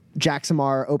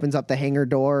Jaxamar opens up the hangar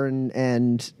door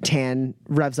and Tan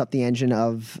revs up the engine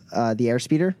of the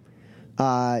airspeeder.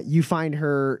 You find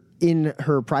her in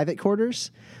her private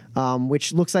quarters,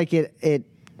 which looks like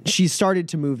she's started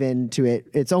to move into it.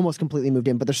 It's almost completely moved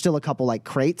in, but there's still a couple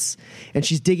crates, and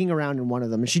she's digging around in one of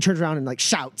them, and she turns around and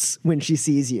shouts when she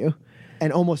sees you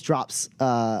and almost drops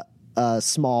a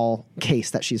small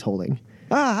case that she's holding.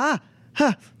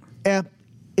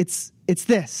 It's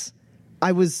this.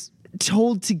 I was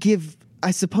told to give,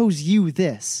 I suppose, you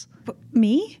this.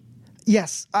 Me?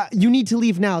 Yes, you need to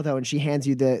leave now, though. And she hands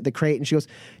you the crate, and she goes,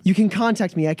 you can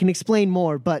contact me. I can explain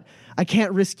more, but I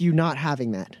can't risk you not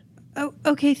having that. Oh,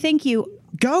 okay, thank you.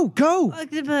 Go!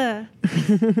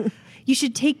 You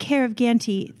should take care of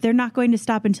Ganti. They're not going to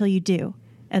stop until you do.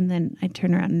 And then I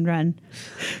turn around and run.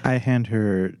 I hand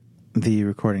her the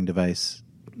recording device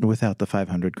without the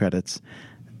 500 credits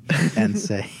and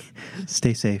say,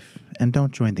 stay safe and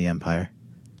don't join the Empire.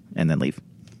 And then leave.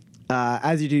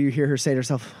 As you do, you hear her say to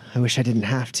herself, I wish I didn't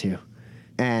have to.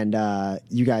 And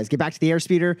you guys get back to the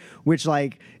airspeeder, which is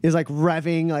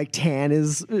revving, Tan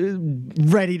is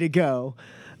ready to go.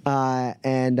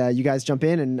 And you guys jump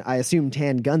in, and I assume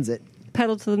Tan guns it.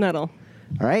 Pedal to the metal.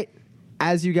 All right.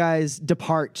 As you guys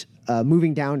depart,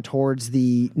 moving down towards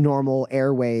the normal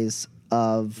airways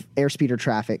of airspeeder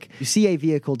traffic, you see a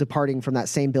vehicle departing from that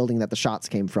same building that the shots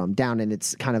came from, down in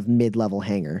its kind of mid-level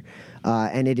hangar.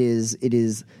 And it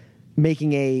is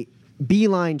making a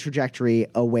beeline trajectory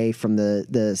away from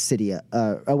the city,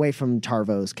 away from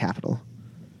Tarvo's capital.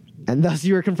 And thus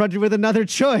you are confronted with another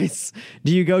choice.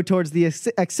 Do you go towards the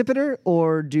Accipiter,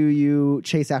 or do you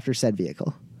chase after said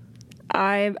vehicle?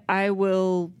 I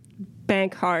will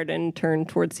bank hard and turn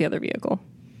towards the other vehicle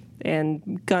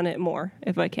and gun it more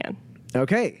if I can.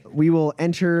 Okay. We will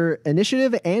enter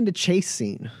initiative and a chase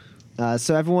scene.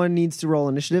 So everyone needs to roll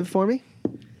initiative for me.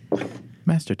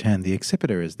 Master Tan, the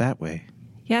Accipiter is that way.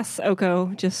 Yes, Oko.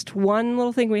 Just one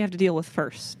little thing we have to deal with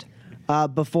first.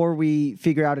 Before we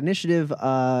figure out initiative,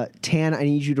 Tan, I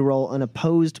need you to roll an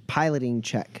opposed piloting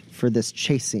check for this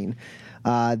chase scene.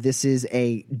 This is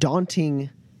a daunting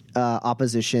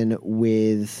opposition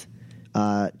with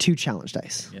 2 challenge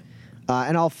dice. Yeah.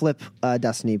 And I'll flip a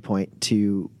destiny point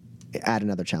to add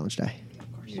another challenge die.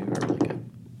 Of course, you are really good.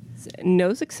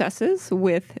 No successes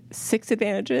with 6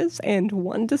 advantages and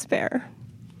 1 despair.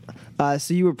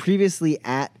 So you were previously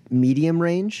at medium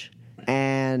range,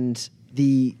 and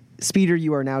the speeder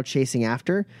you are now chasing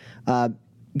after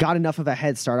got enough of a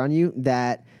head start on you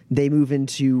that they move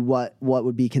into what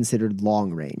would be considered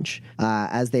long range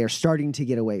as they are starting to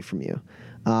get away from you.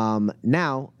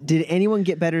 Now, did anyone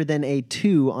get better than a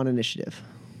 2 on initiative?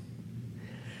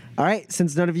 All right,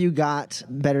 since none of you got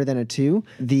better than a 2,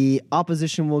 the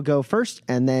opposition will go first,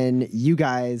 and then you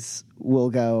guys will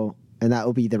go, and that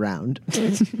will be the round.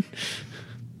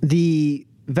 The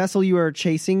vessel you are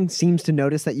chasing seems to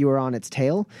notice that you are on its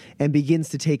tail and begins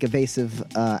to take evasive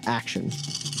action.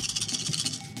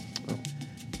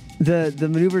 The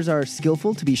maneuvers are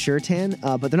skillful, to be sure, Tan,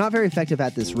 but they're not very effective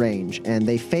at this range, and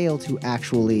they fail to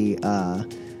actually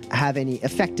have any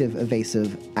effective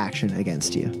evasive action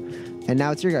against you. And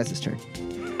now it's your guys' turn.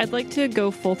 I'd like to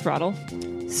go full throttle.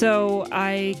 So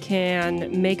I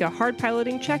can make a hard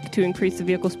piloting check to increase the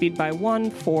vehicle speed by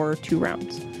 1 for 2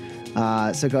 rounds.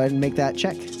 So go ahead and make that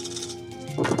check.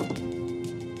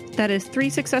 That is 3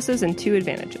 successes and 2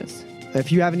 advantages.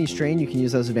 If you have any strain, you can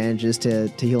use those advantages to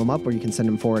heal them up, or you can send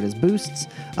them forward as boosts.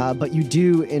 But you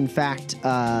do, in fact,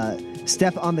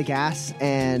 step on the gas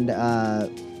and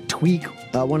tweak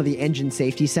one of the engine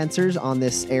safety sensors on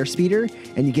this airspeeder,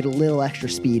 and you get a little extra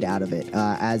speed out of it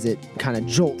as it kind of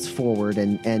jolts forward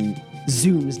and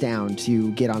zooms down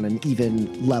to get on an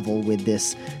even level with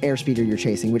this airspeeder you're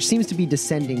chasing, which seems to be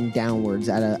descending downwards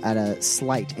at a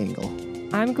slight angle.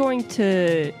 I'm going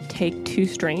to take 2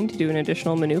 strain to do an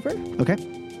additional maneuver Okay.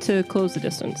 to close the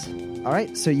distance. All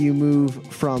right, so you move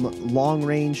from long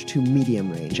range to medium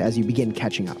range as you begin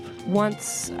catching up.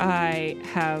 Once I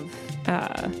have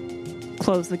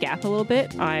closed the gap a little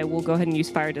bit, I will go ahead and use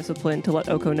Fire Discipline to let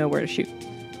Oko know where to shoot.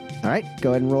 All right,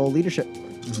 go ahead and roll leadership.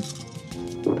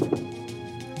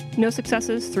 No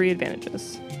successes, 3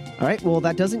 advantages. All right, well,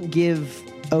 that doesn't give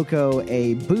Oko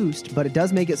a boost, but it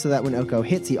does make it so that when Oko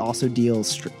hits, he also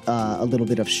deals a little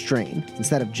bit of strain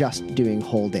instead of just doing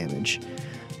whole damage.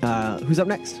 Who's up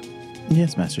next?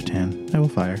 Yes, Master Tan. I will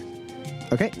fire.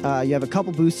 Okay, you have a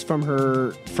couple boosts from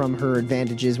her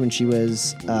advantages when she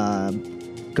was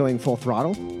going full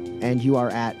throttle, and you are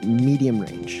at medium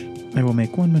range. I will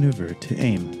make 1 maneuver to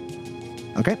aim.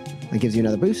 Okay, that gives you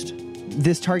another boost.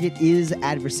 This target is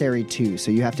adversary 2,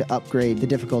 so you have to upgrade the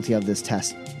difficulty of this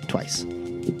test twice.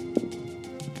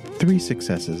 3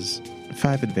 successes,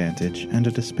 5 advantage, and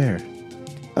a despair.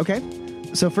 Okay,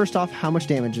 so first off, how much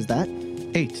damage is that?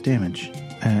 8 damage,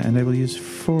 and I will use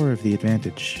 4 of the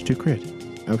advantage to crit.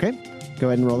 Okay, go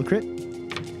ahead and roll a crit.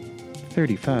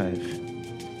 35.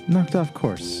 Knocked off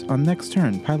course. On next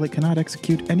turn, pilot cannot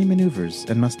execute any maneuvers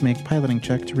and must make piloting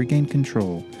check to regain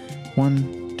control.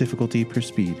 1 difficulty per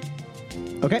speed.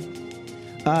 Okay.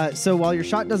 So while your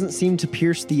shot doesn't seem to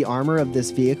pierce the armor of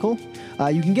this vehicle,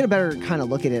 you can get a better kind of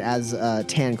look at it as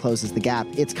Tan closes the gap.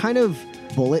 It's kind of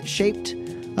bullet-shaped,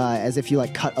 as if you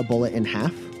cut a bullet in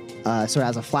half. So it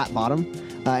has a flat bottom.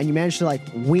 And you manage to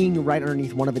wing right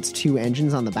underneath one of its 2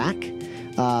 engines on the back,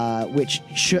 which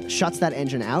shuts that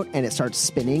engine out, and it starts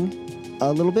spinning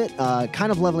a little bit,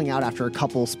 kind of leveling out after a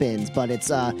couple spins, but it's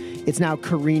now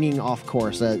careening off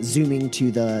course, zooming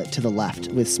to the left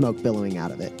with smoke billowing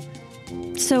out of it.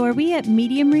 So are we at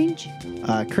medium range?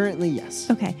 Currently, yes.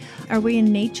 Okay. Are we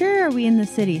in nature or are we in the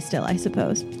city still, I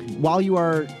suppose? While you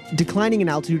are declining in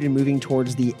altitude and moving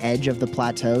towards the edge of the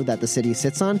plateau that the city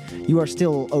sits on, you are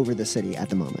still over the city at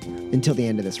the moment until the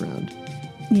end of this round.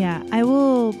 Yeah, I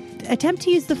will attempt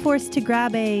to use the force to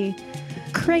grab a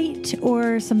crate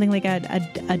or something like a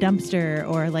dumpster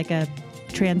or like a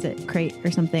transit crate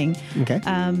or something. Okay.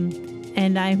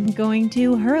 And I'm going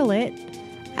to hurl it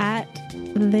at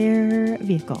their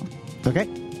vehicle. Okay.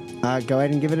 Go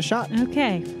ahead and give it a shot.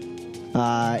 Okay.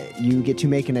 You get to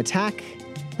make an attack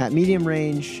at medium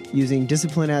range using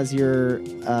discipline as your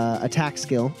attack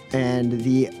skill, and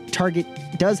the target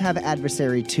does have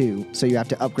adversary 2, so you have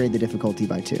to upgrade the difficulty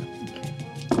by 2.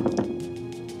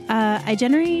 I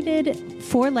generated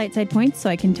 4 light side points, so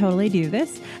I can totally do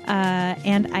this.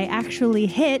 And I actually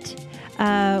hit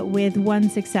with 1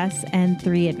 success and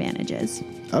 3 advantages.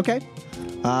 Okay.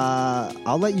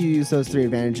 I'll let you use those 3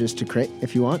 advantages to crit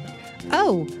if you want.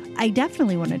 Oh, I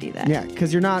definitely want to do that. Yeah,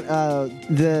 because you're not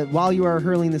while you are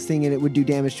hurling this thing and it would do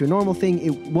damage to a normal thing,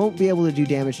 it won't be able to do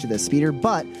damage to the speeder,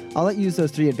 but I'll let you use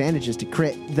those 3 advantages to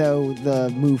crit, though the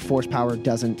move force power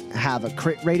doesn't have a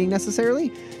crit rating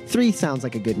necessarily. 3 sounds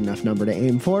like a good enough number to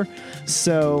aim for.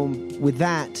 So with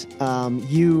that,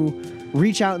 you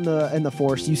reach out in the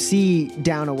force. You see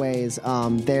down a ways,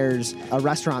 there's a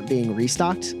restaurant being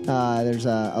restocked. There's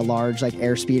a large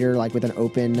airspeeder with an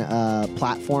open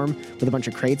platform with a bunch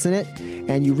of crates in it.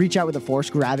 And you reach out with the force,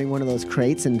 grabbing one of those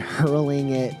crates and hurling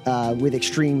it with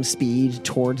extreme speed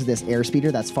towards this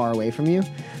airspeeder that's far away from you.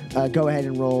 Go ahead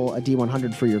and roll a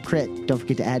D100 for your crit. Don't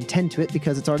forget to add 10 to it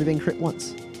because it's already been crit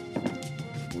once.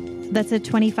 That's a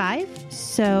 25.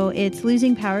 So it's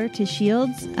losing power to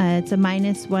shields. It's a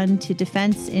 -1 to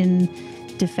defense in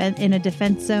a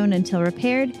defense zone until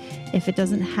repaired. If it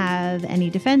doesn't have any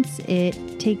defense,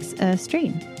 it takes a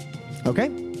strain. Okay.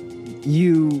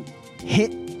 You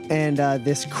hit, and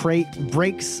this crate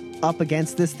breaks up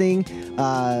against this thing,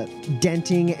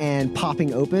 denting and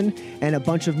popping open, and a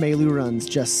bunch of Meilu runs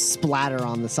just splatter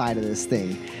on the side of this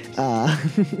thing.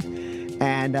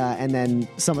 and then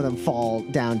some of them fall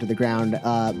down to the ground,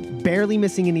 barely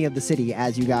missing any of the city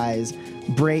as you guys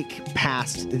break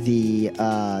past the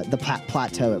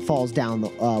plateau. It falls down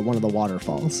one of the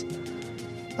waterfalls.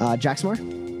 Jaxmar?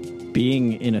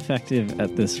 Being ineffective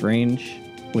at this range,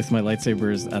 with my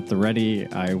lightsabers at the ready,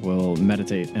 I will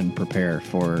meditate and prepare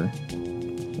for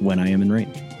when I am in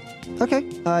range. Okay,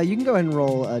 you can go ahead and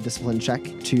roll a discipline check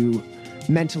to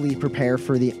mentally prepare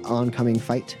for the oncoming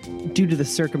fight. Due to the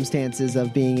circumstances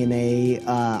of being in a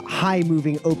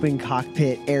high-moving open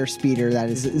cockpit air speeder that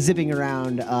is zipping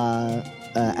around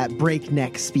at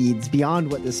breakneck speeds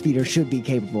beyond what the speeder should be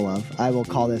capable of, I will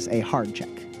call this a hard check.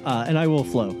 And I will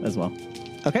flow as well.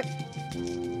 Okay.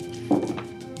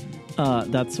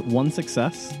 That's one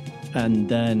success, and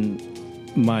then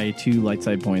my 2 light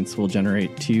side points will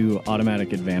generate 2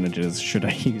 automatic advantages should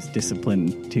I use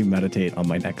discipline to meditate on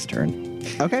my next turn.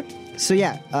 Okay. So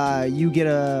yeah, you get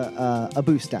a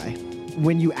boost die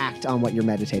when you act on what you're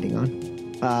meditating on.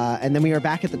 And then we are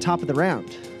back at the top of the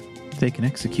round. They can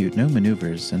execute no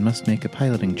maneuvers and must make a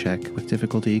piloting check with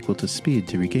difficulty equal to speed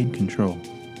to regain control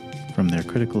from their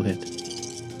critical hit.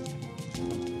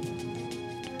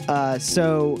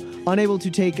 So unable to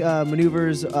take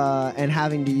maneuvers and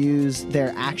having to use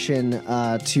their action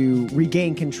to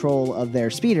regain control of their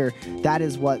speeder, that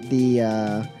is what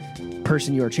the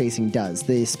person you are chasing does.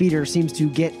 The speeder seems to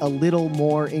get a little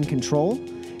more in control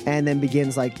and then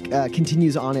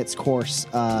continues on its course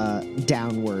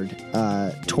downward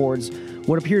towards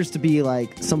what appears to be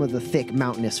like some of the thick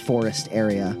mountainous forest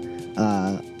area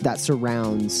that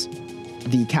surrounds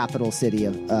the capital city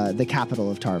of the capital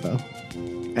of Tarvo.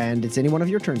 And it's any one of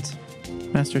your turns.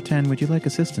 Master Tan, would you like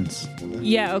assistance?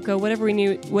 Yeah, Oko, whatever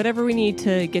we need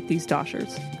to get these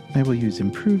doshers. I will use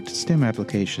improved stim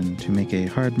application to make a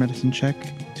hard medicine check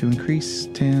to increase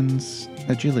Tan's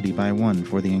agility by 1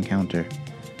 for the encounter.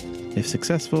 If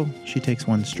successful, she takes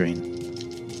 1 strain.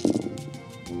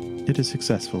 It is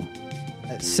successful.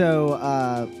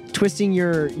 So, twisting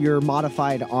your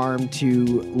modified arm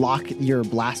to lock your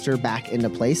blaster back into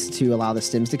place to allow the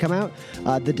stims to come out,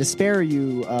 the despair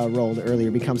you rolled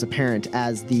earlier becomes apparent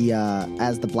as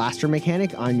the blaster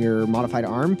mechanic on your modified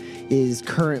arm is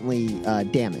currently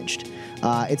damaged.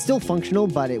 It's still functional,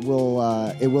 but it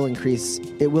will increase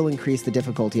the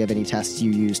difficulty of any tests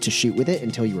you use to shoot with it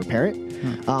until you repair it.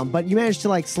 But you managed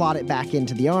to slot it back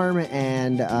into the arm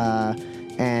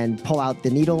and pull out the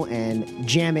needle and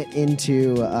jam it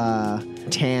into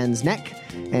Tan's neck.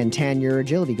 And Tan, your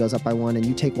agility goes up by 1, and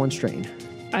you take 1 strain.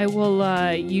 I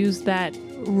will use that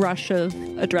rush of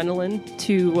adrenaline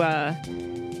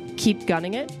to keep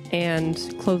gunning it and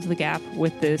close the gap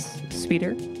with this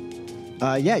speeder.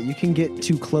 Yeah, you can get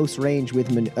to close range with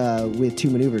 2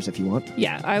 maneuvers if you want.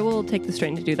 Yeah, I will take the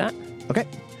strain to do that. Okay.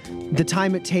 The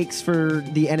time it takes for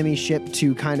the enemy ship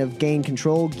to kind of gain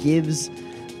control gives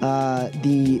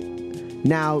the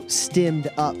now stimmed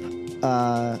up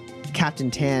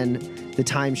Captain Tan the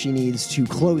time she needs to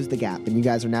close the gap, and you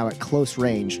guys are now at close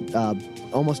range,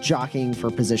 almost jockeying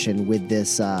for position with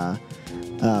this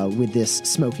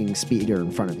smoking speeder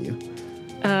in front of you.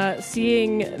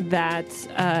 Seeing that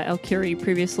Elkiri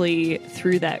previously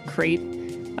threw that crate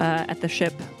at the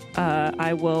ship,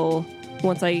 I will,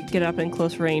 once I get up in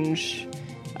close range,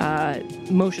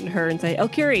 motion to her and say,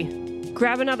 Elkiri,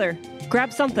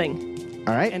 grab something.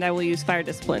 All right. And I will use fire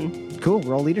discipline. Cool.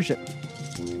 Roll leadership.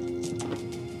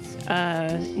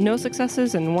 No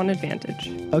successes and 1 advantage.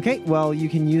 Okay. Well, you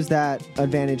can use that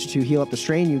advantage to heal up the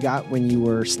strain you got when you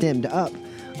were stimmed up.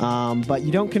 But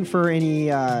you don't confer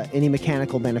any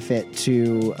mechanical benefit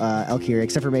to Elkiri,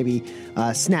 except for maybe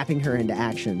snapping her into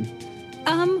action.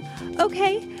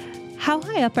 Okay. How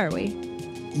high up are we?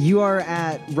 You are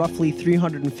at roughly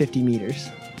 350 meters.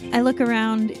 I look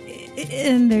around,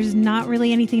 and there's not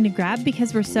really anything to grab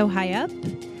because we're so high up.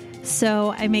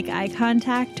 So I make eye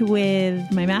contact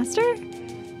with my master.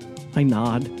 I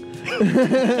nod.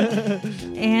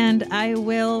 And I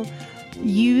will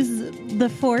use the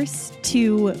force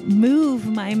to move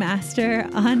my master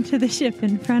onto the ship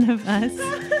in front of us.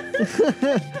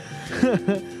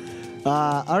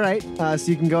 All right.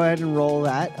 So you can go ahead and roll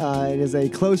that. It is a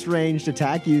close-ranged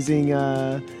attack using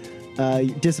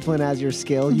discipline as your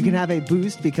skill. You can have a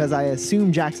boost because I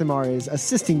assume Jaxamar is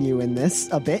assisting you in this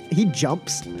a bit. He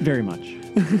jumps. Very much.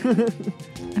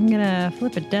 I'm going to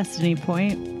flip a destiny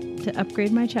point to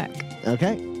upgrade my check.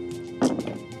 Okay.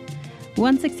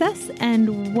 1 success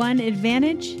and 1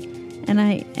 advantage, and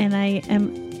I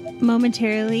am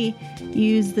momentarily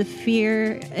use the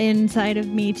fear inside of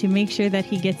me to make sure that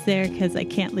he gets there because I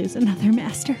can't lose another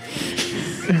master.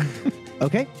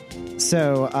 Okay.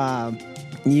 So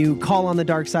You call on the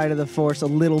dark side of the Force a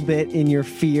little bit in your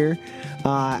fear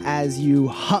as you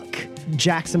huck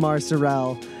Jaxamar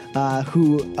Sorel,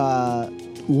 who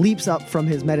leaps up from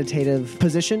his meditative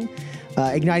position,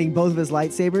 igniting both of his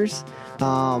lightsabers.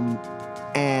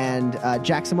 And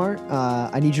Jaxamar,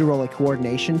 I need you to roll a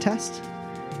coordination test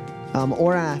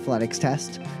or an athletics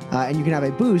test. And you can have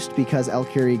a boost because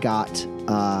Elkiri got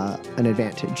an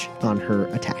advantage on her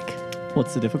attack.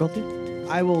 What's the difficulty?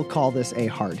 I will call this a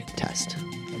hard test.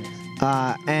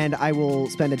 And I will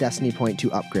spend a destiny point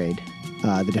to upgrade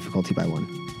the difficulty by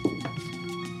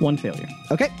 1. 1 failure.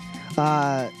 Okay.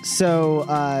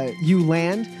 So you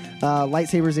land,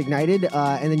 lightsabers ignited,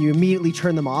 and then you immediately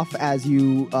turn them off as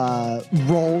you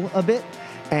roll a bit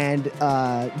and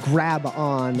grab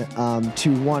on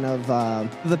to one of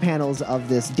the panels of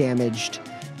this damaged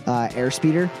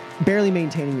airspeeder. Barely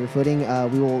maintaining your footing,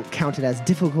 we will count it as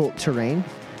difficult terrain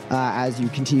as you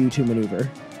continue to maneuver.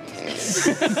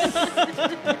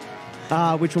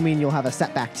 Which will mean you'll have a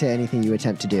setback to anything you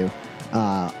attempt to do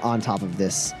on top of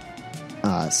this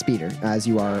speeder, as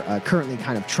you are currently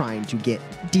kind of trying to get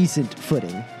decent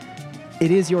footing. It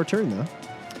is your turn, though.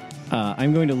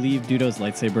 I'm going to leave Dudo's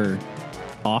lightsaber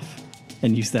off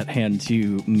and use that hand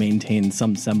to maintain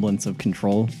some semblance of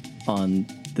control on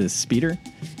this speeder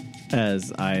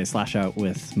as I slash out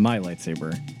with my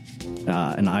lightsaber.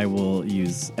 And I will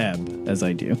use Ebb as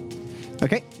I do.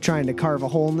 Okay, trying to carve a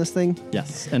hole in this thing.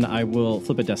 Yes, and I will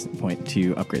flip a destiny point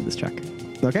to upgrade this check.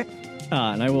 Okay.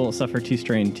 And I will suffer 2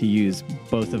 strain to use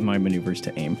both of my maneuvers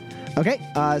to aim. Okay,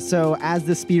 so as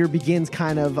the speeder begins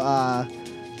kind of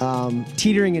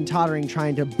teetering and tottering,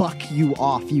 trying to buck you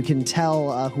off, you can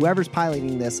tell whoever's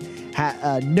piloting this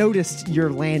noticed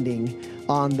your landing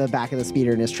on the back of the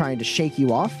speeder and is trying to shake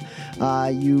you off.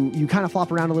 You kind of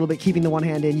flop around a little bit, keeping the one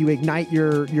hand in. You ignite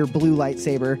your blue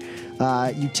lightsaber.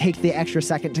 You take the extra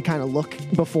second to kind of look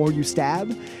before you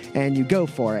stab, and you go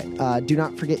for it. Do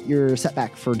not forget your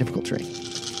setback for difficult terrain.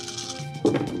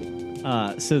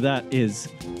 So that is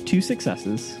 2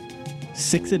 successes,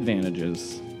 6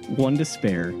 advantages, 1 to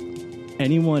spare.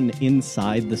 Anyone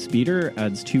inside the speeder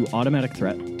adds 2 automatic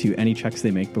threat to any checks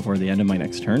they make before the end of my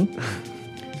next turn.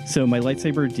 So my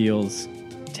lightsaber deals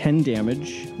 10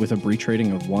 damage with a breach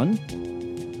rating of 1,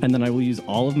 and then I will use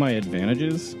all of my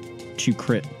advantages to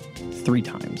crit 3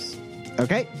 times.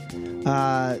 Okay.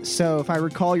 So if I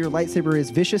recall, your lightsaber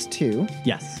is Vicious 2.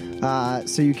 Yes.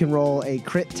 So you can roll a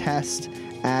crit test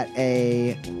at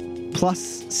a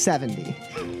plus 70.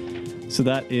 So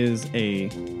that is a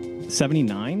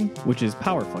 79, which is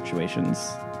power fluctuations.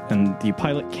 And the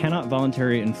pilot cannot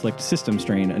voluntarily inflict system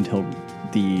strain until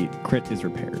the crit is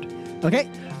repaired. Okay,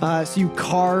 so you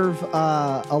carve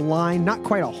a line, not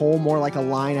quite a hole, more like a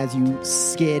line as you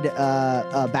skid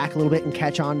back a little bit and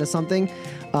catch on to something.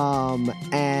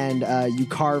 And you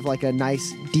carve like a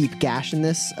nice deep gash in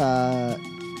this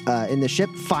in the ship.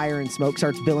 Fire and smoke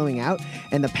starts billowing out,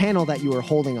 and the panel that you were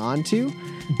holding on to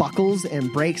buckles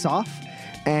and breaks off,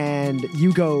 and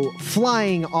you go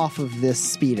flying off of this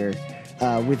speeder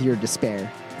with your despair.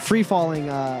 Free falling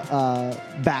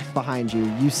back behind you.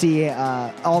 You see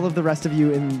all of the rest of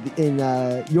you in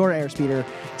your airspeeder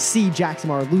see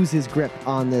Jaxamar lose his grip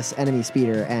on this enemy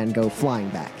speeder and go flying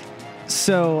back.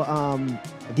 So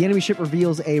the enemy ship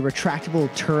reveals a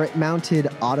retractable turret-mounted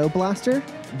auto blaster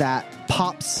that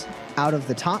pops out of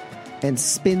the top and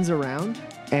spins around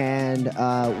and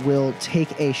will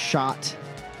take a shot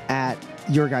at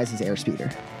your guys'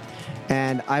 airspeeder.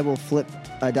 And I will flip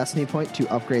a destiny point to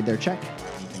upgrade their check.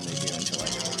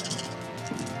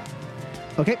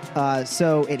 Okay,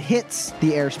 so it hits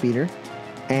the airspeeder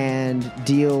and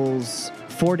deals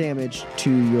 4 damage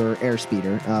to your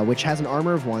airspeeder, which has an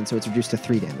armor of 1, so it's reduced to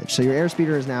 3 damage. So your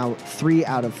airspeeder is now 3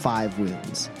 out of 5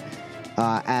 wounds,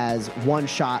 as one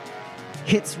shot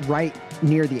hits right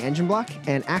near the engine block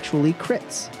and actually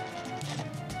crits.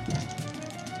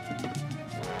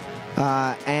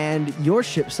 And your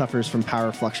ship suffers from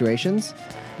power fluctuations.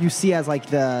 You see as like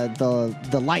the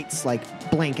lights like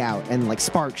blank out and like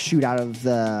sparks shoot out of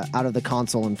the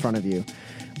console in front of you.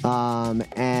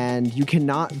 And you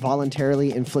cannot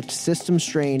voluntarily inflict system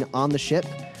strain on the ship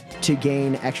to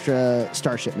gain extra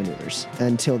starship maneuvers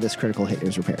until this critical hit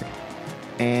is repaired.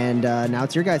 And now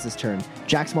it's your guys' turn.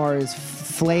 Jaxamar is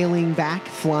flailing back,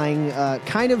 flying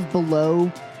kind of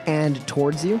below and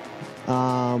towards you.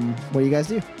 What do you guys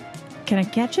do? Can I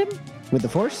catch him? With the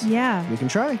Force? Yeah. You can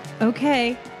try.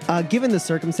 Okay. Given the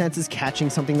circumstances, catching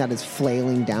something that is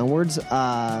flailing downwards,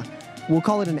 we'll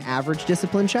call it an average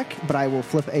discipline check, but I will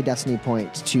flip a destiny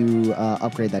point to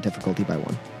upgrade that difficulty by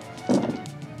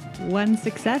 1. 1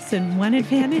 success and 1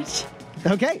 advantage.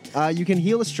 Okay, you can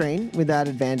heal a strain with that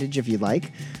advantage if you'd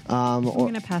like. I'm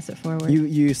going to pass it forward.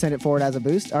 You send it forward as a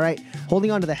boost. All right.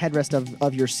 Holding onto the headrest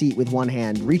of your seat with one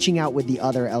hand, reaching out with the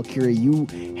other, Elkiri, you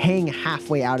hang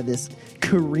halfway out of this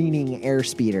careening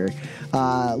airspeeder,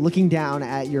 looking down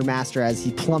at your master as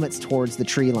he plummets towards the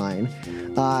tree line,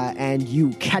 and you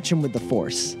catch him with the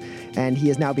force. And he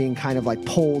is now being kind of like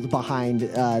pulled behind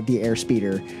the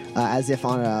airspeeder, as if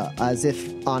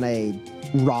on a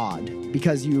rod.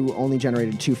 Because you only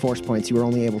generated 2 force points, you were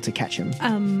only able to catch him.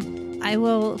 I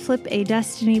will flip a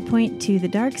destiny point to the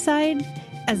dark side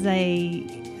as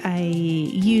I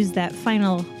use that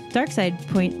final dark side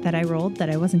point that I rolled that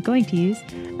I wasn't going to use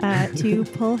to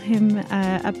pull him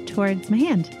up towards my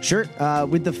hand. Sure.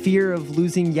 With the fear of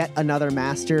losing yet another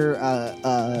master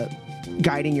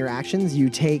guiding your actions, you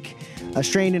take a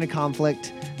strain and a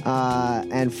conflict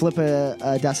and flip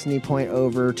a destiny point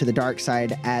over to the dark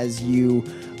side as you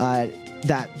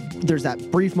there's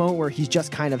that brief moment where he's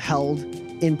just kind of held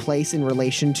in place in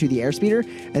relation to the airspeeder,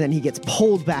 and then he gets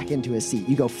pulled back into his seat.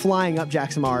 You go flying up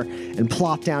Jaxamar and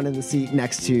plop down in the seat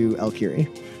next to Elkiri.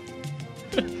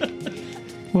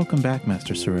 Welcome back,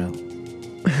 Master Sorrel.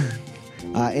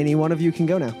 Any one of you can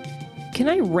go now. Can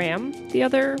I ram the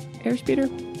other airspeeder?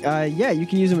 Yeah, you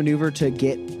can use a maneuver to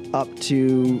get up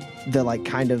to the like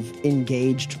kind of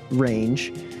engaged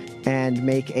range and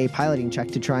make a piloting check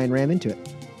to try and ram into it.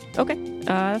 Okay,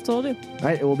 that's what I'll do. All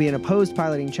right, it will be an opposed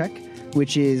piloting check,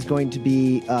 which is going to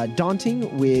be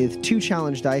daunting with 2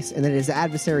 challenge dice, and then it is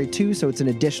adversary 2, so it's an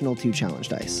additional 2 challenge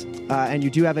dice. And you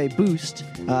do have a boost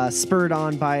spurred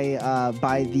on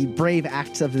by the brave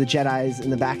acts of the Jedis in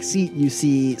the back seat. You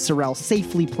see Sorrel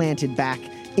safely planted back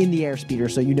in the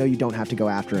airspeeder, so you know you don't have to go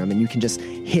after him, and you can just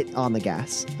hit on the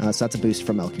gas. So that's a boost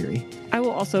from Elkiri. I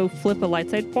will also flip a light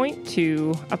side point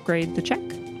to upgrade the check.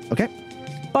 Okay.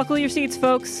 Buckle your seats,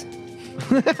 folks.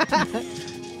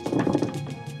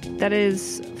 That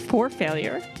is 4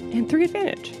 failure and 3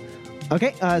 advantage.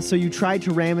 Okay, so you tried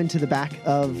to ram into the back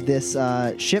of this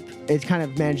ship. It kind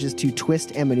of manages to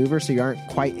twist and maneuver, so you aren't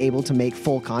quite able to make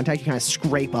full contact. You kind of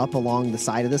scrape up along the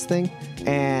side of this thing,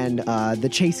 and the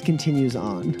chase continues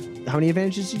on. How many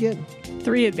advantages did you get?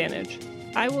 3 advantage.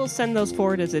 I will send those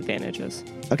forward as advantages.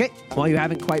 Okay, while you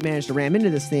haven't quite managed to ram into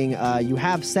this thing, you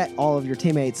have set all of your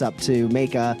teammates up to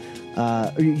make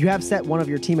you have set one of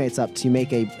your teammates up to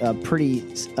make a pretty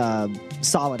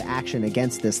solid action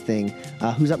against this thing.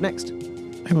 Who's up next?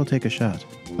 I will take a shot.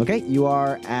 Okay, you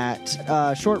are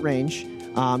at short range.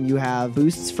 You have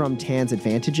boosts from Tan's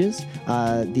advantages.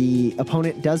 The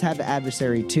opponent does have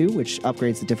adversary 2, which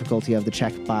upgrades the difficulty of the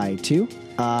check by 2.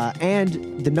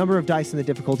 And the number of dice in the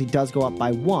difficulty does go up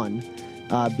by 1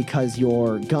 because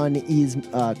your gun is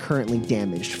currently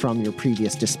damaged from your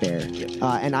previous despair.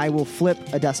 And I will flip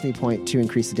a destiny point to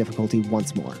increase the difficulty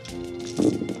once more.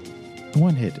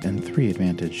 1 hit and 3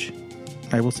 advantage.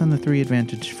 I will send the 3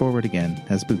 advantage forward again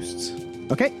as boosts.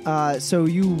 Okay, so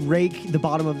you rake the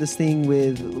bottom of this thing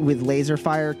with laser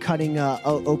fire, cutting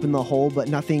open the hole, but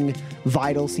nothing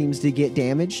vital seems to get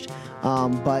damaged.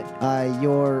 But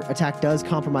your attack does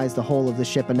compromise the hull of the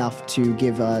ship enough to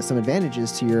give some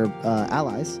advantages to your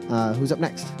allies. Who's up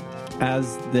next?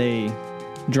 As they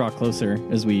draw closer,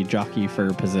 as we jockey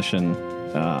for position,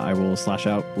 I will slash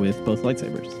out with both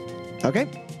lightsabers. Okay,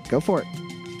 go for it.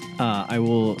 I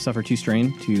will suffer 2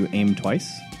 strain to aim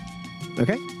twice.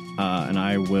 Okay. And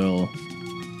I will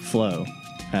flow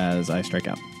as I strike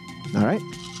out. All right.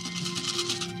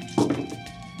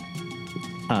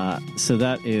 So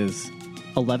that is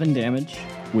 11 damage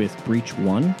with breach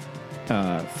 1.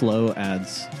 Flow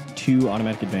adds 2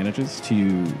 automatic advantages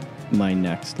to my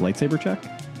next lightsaber check.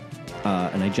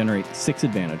 And I generate 6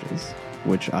 advantages,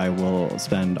 which I will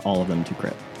spend all of them to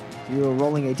crit. You're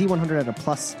rolling a D100 at a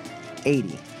plus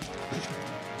 80.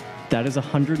 That is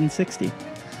 160.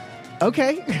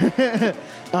 Okay.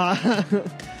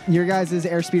 Your guys'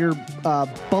 airspeeder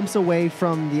bumps away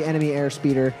from the enemy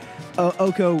airspeeder.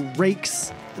 Oko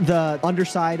rakes the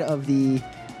underside of the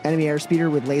enemy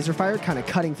airspeeder with laser fire, kind of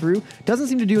cutting through. Doesn't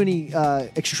seem to do any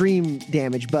extreme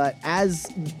damage, but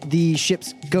as the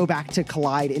ships go back to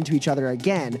collide into each other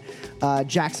again,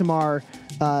 Jaxamar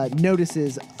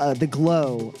notices the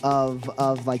glow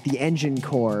of like the engine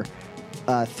core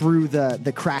through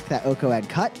the crack that Oko had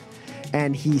cut.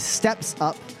 And he steps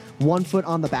up, 1 foot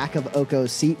on the back of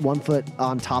Oko's seat, 1 foot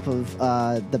on top of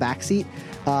the back seat,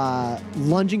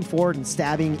 lunging forward and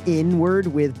stabbing inward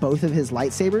with both of his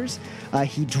lightsabers.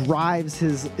 He drives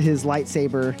his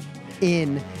lightsaber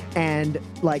in and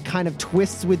like kind of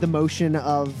twists with the motion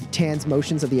of Tan's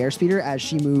motions of the airspeeder as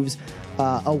she moves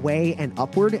away and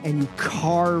upward, and you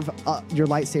carve your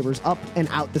lightsabers up and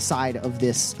out the side of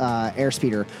this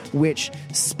airspeeder, which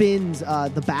spins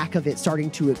the back of it, starting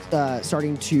to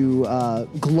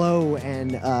glow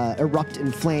and erupt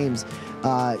in flames.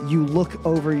 You look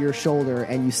over your shoulder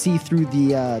and you see through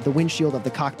the windshield of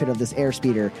the cockpit of this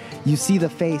airspeeder. You see the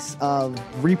face of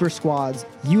Reaper Squad's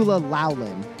Eula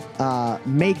Lowlin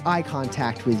make eye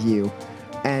contact with you,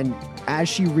 and as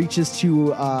she reaches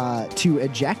to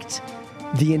eject,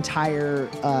 the entire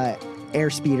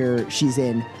airspeeder she's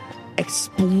in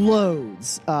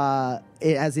explodes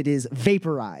as it is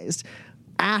vaporized.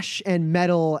 Ash and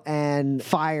metal and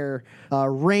fire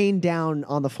rain down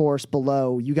on the force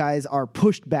below. You guys are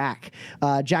pushed back.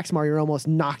 Jaxmar, you're almost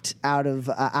knocked out of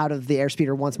the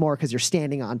airspeeder once more because you're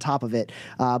standing on top of it.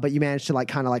 But you manage to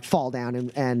kind of fall down,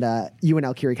 and you and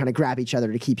Elkiri kind of grab each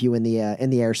other to keep you in the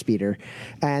airspeeder.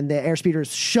 And the airspeeder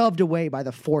is shoved away by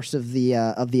the force of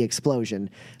the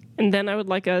explosion. And then I would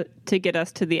like to get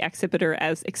us to the Accipiter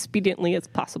as expediently as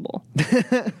possible.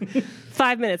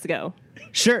 5 minutes ago.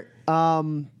 Sure.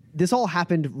 This all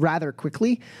happened rather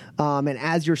quickly, and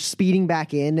as you're speeding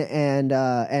back in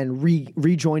and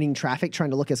rejoining traffic,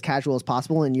 trying to look as casual as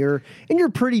possible, and you're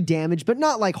pretty damaged, but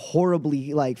not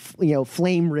horribly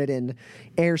flame-ridden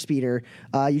airspeeder.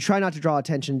 You try not to draw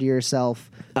attention to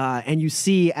yourself, and you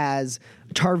see as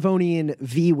Tarvonian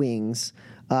V-wings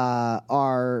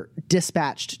are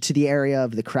dispatched to the area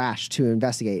of the crash to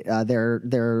investigate.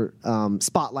 Their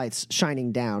spotlights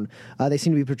shining down. They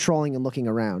seem to be patrolling and looking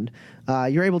around.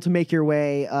 You're able to make your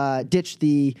way, ditch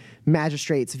the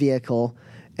magistrate's vehicle,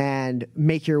 and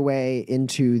make your way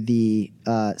into the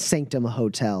Sanctum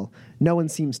Hotel. No one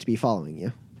seems to be following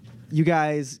you. You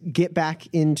guys get back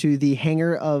into the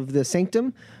hangar of the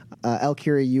Sanctum.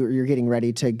 Elkiri, you're getting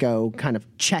ready to go kind of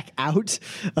check out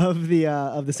of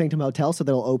the Sanctum Hotel, so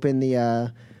they'll open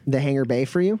the hangar bay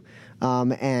for you.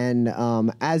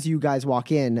 As you guys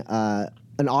walk in,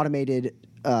 an automated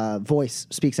voice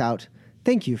speaks out,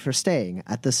 "Thank you for staying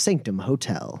at the Sanctum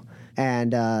Hotel."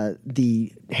 And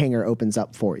the hangar opens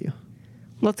up for you.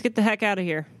 Let's get the heck out of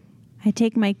here. I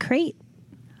take my crate.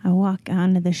 I walk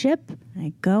onto the ship.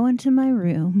 I go into my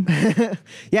room.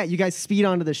 Yeah, you guys speed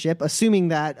onto the ship, assuming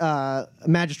that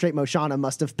Magistrate Moshana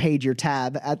must have paid your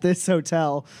tab at this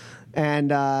hotel,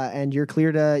 and you're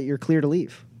clear to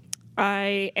leave.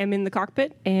 I am in the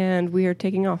cockpit, and we are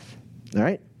taking off. All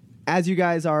right. As you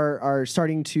guys are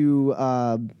starting to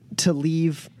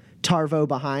leave Tarvo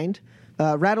behind,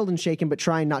 rattled and shaken, but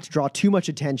trying not to draw too much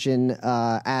attention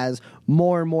as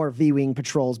more and more V-Wing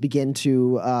patrols begin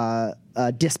to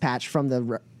dispatch from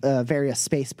the various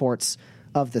spaceports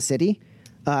of the city.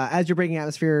 As you're breaking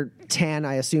atmosphere, Tan,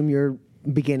 I assume you're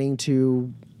beginning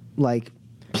to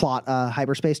plot a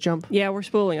hyperspace jump? Yeah, we're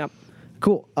spooling up.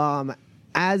 Cool.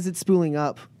 As it's spooling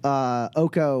up,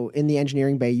 Oko, in the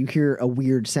engineering bay, you hear a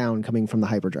weird sound coming from the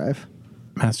hyperdrive.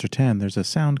 Master Tan, there's a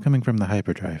sound coming from the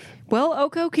hyperdrive. Well,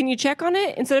 Oko, can you check on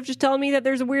it instead of just telling me that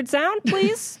there's a weird sound,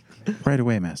 please? Right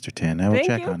away, Master Tan. I will Thank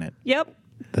check you. on it. Yep.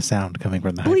 The sound coming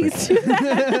from the Please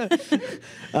hyperdrive. do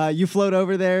that. You float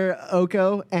over there,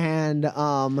 Oko, and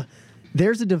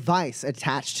there's a device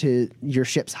attached to your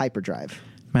ship's hyperdrive.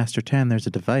 Master Tan, there's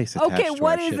a device attached Okay, to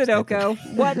what our is ship's it, Oko?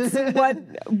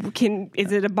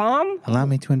 Is it a bomb? Allow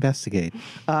me to investigate.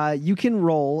 You can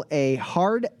roll a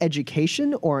hard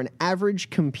education or an average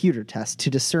computer test to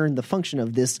discern the function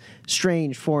of this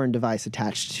strange foreign device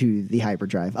attached to the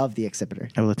hyperdrive of the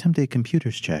Accipiter. I will attempt a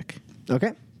computer's check.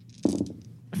 Okay.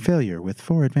 Failure with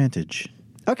 4 advantage.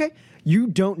 Okay. You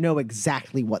don't know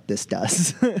exactly what this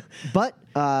does, but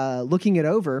looking it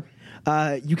over,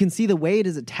 you can see the way it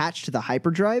is attached to the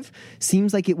hyperdrive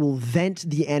seems like it will vent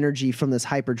the energy from this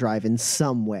hyperdrive in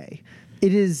some way.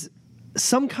 It is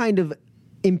some kind of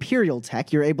Imperial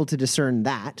tech. You're able to discern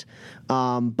that,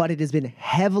 but it has been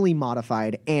heavily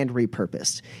modified and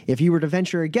repurposed. If you were to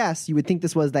venture a guess, you would think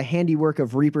this was the handiwork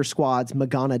of Reaper Squad's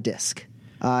Magana disk.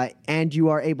 And you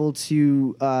are able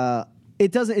to...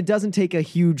 It doesn't take a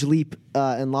huge leap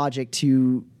in logic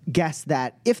to guess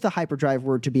that if the hyperdrive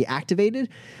were to be activated,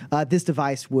 this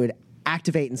device would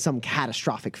activate in some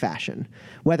catastrophic fashion.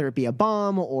 Whether it be a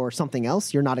bomb or something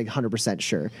else, you're not 100%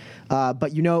 sure.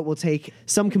 But you know it will take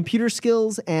some computer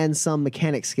skills and some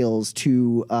mechanic skills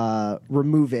to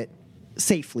remove it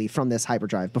safely from this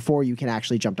hyperdrive before you can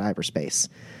actually jump to hyperspace.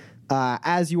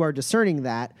 As you are discerning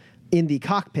that, in the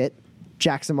cockpit,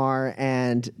 Jaxamar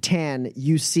and Tan,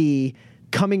 you see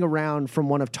coming around from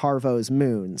one of Tarvo's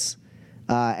moons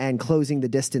and closing the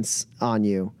distance on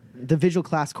you, the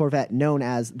Vigil-class corvette known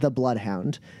as the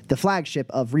Bloodhound, the flagship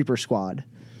of Reaper Squad.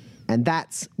 And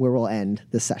that's where we'll end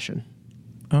this session.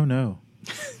 Oh, no.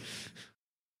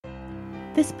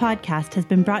 This podcast has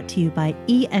been brought to you by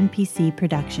ENPC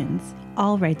Productions.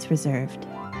 All rights reserved.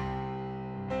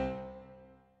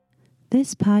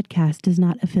 This podcast is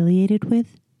not affiliated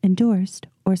with, endorsed,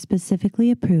 or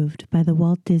specifically approved by the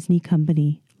Walt Disney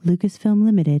Company, Lucasfilm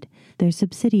Limited, their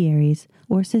subsidiaries,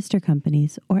 or sister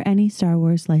companies, or any Star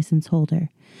Wars license holder,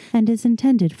 and is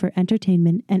intended for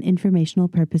entertainment and informational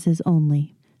purposes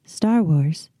only. Star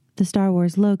Wars, the Star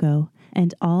Wars logo,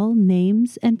 and all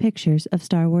names and pictures of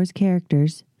Star Wars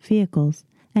characters, vehicles,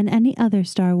 and any other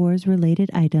Star Wars-related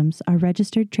items are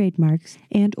registered trademarks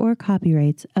and/or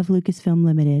copyrights of Lucasfilm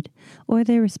Limited, or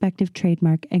their respective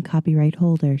trademark and copyright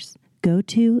holders. Go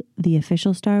to the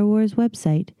official Star Wars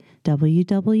website,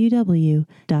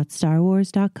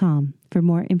 www.starwars.com, for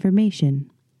more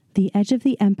information. The Edge of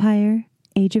the Empire,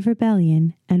 Age of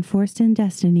Rebellion, and Forced in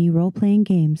Destiny role-playing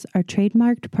games are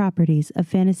trademarked properties of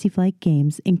Fantasy Flight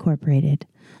Games, Incorporated.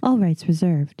 All rights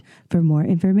reserved. For more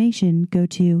information, go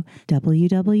to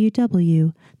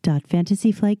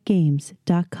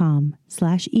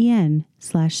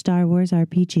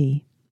www.fantasyflightgames.com/en/StarWarsRPG.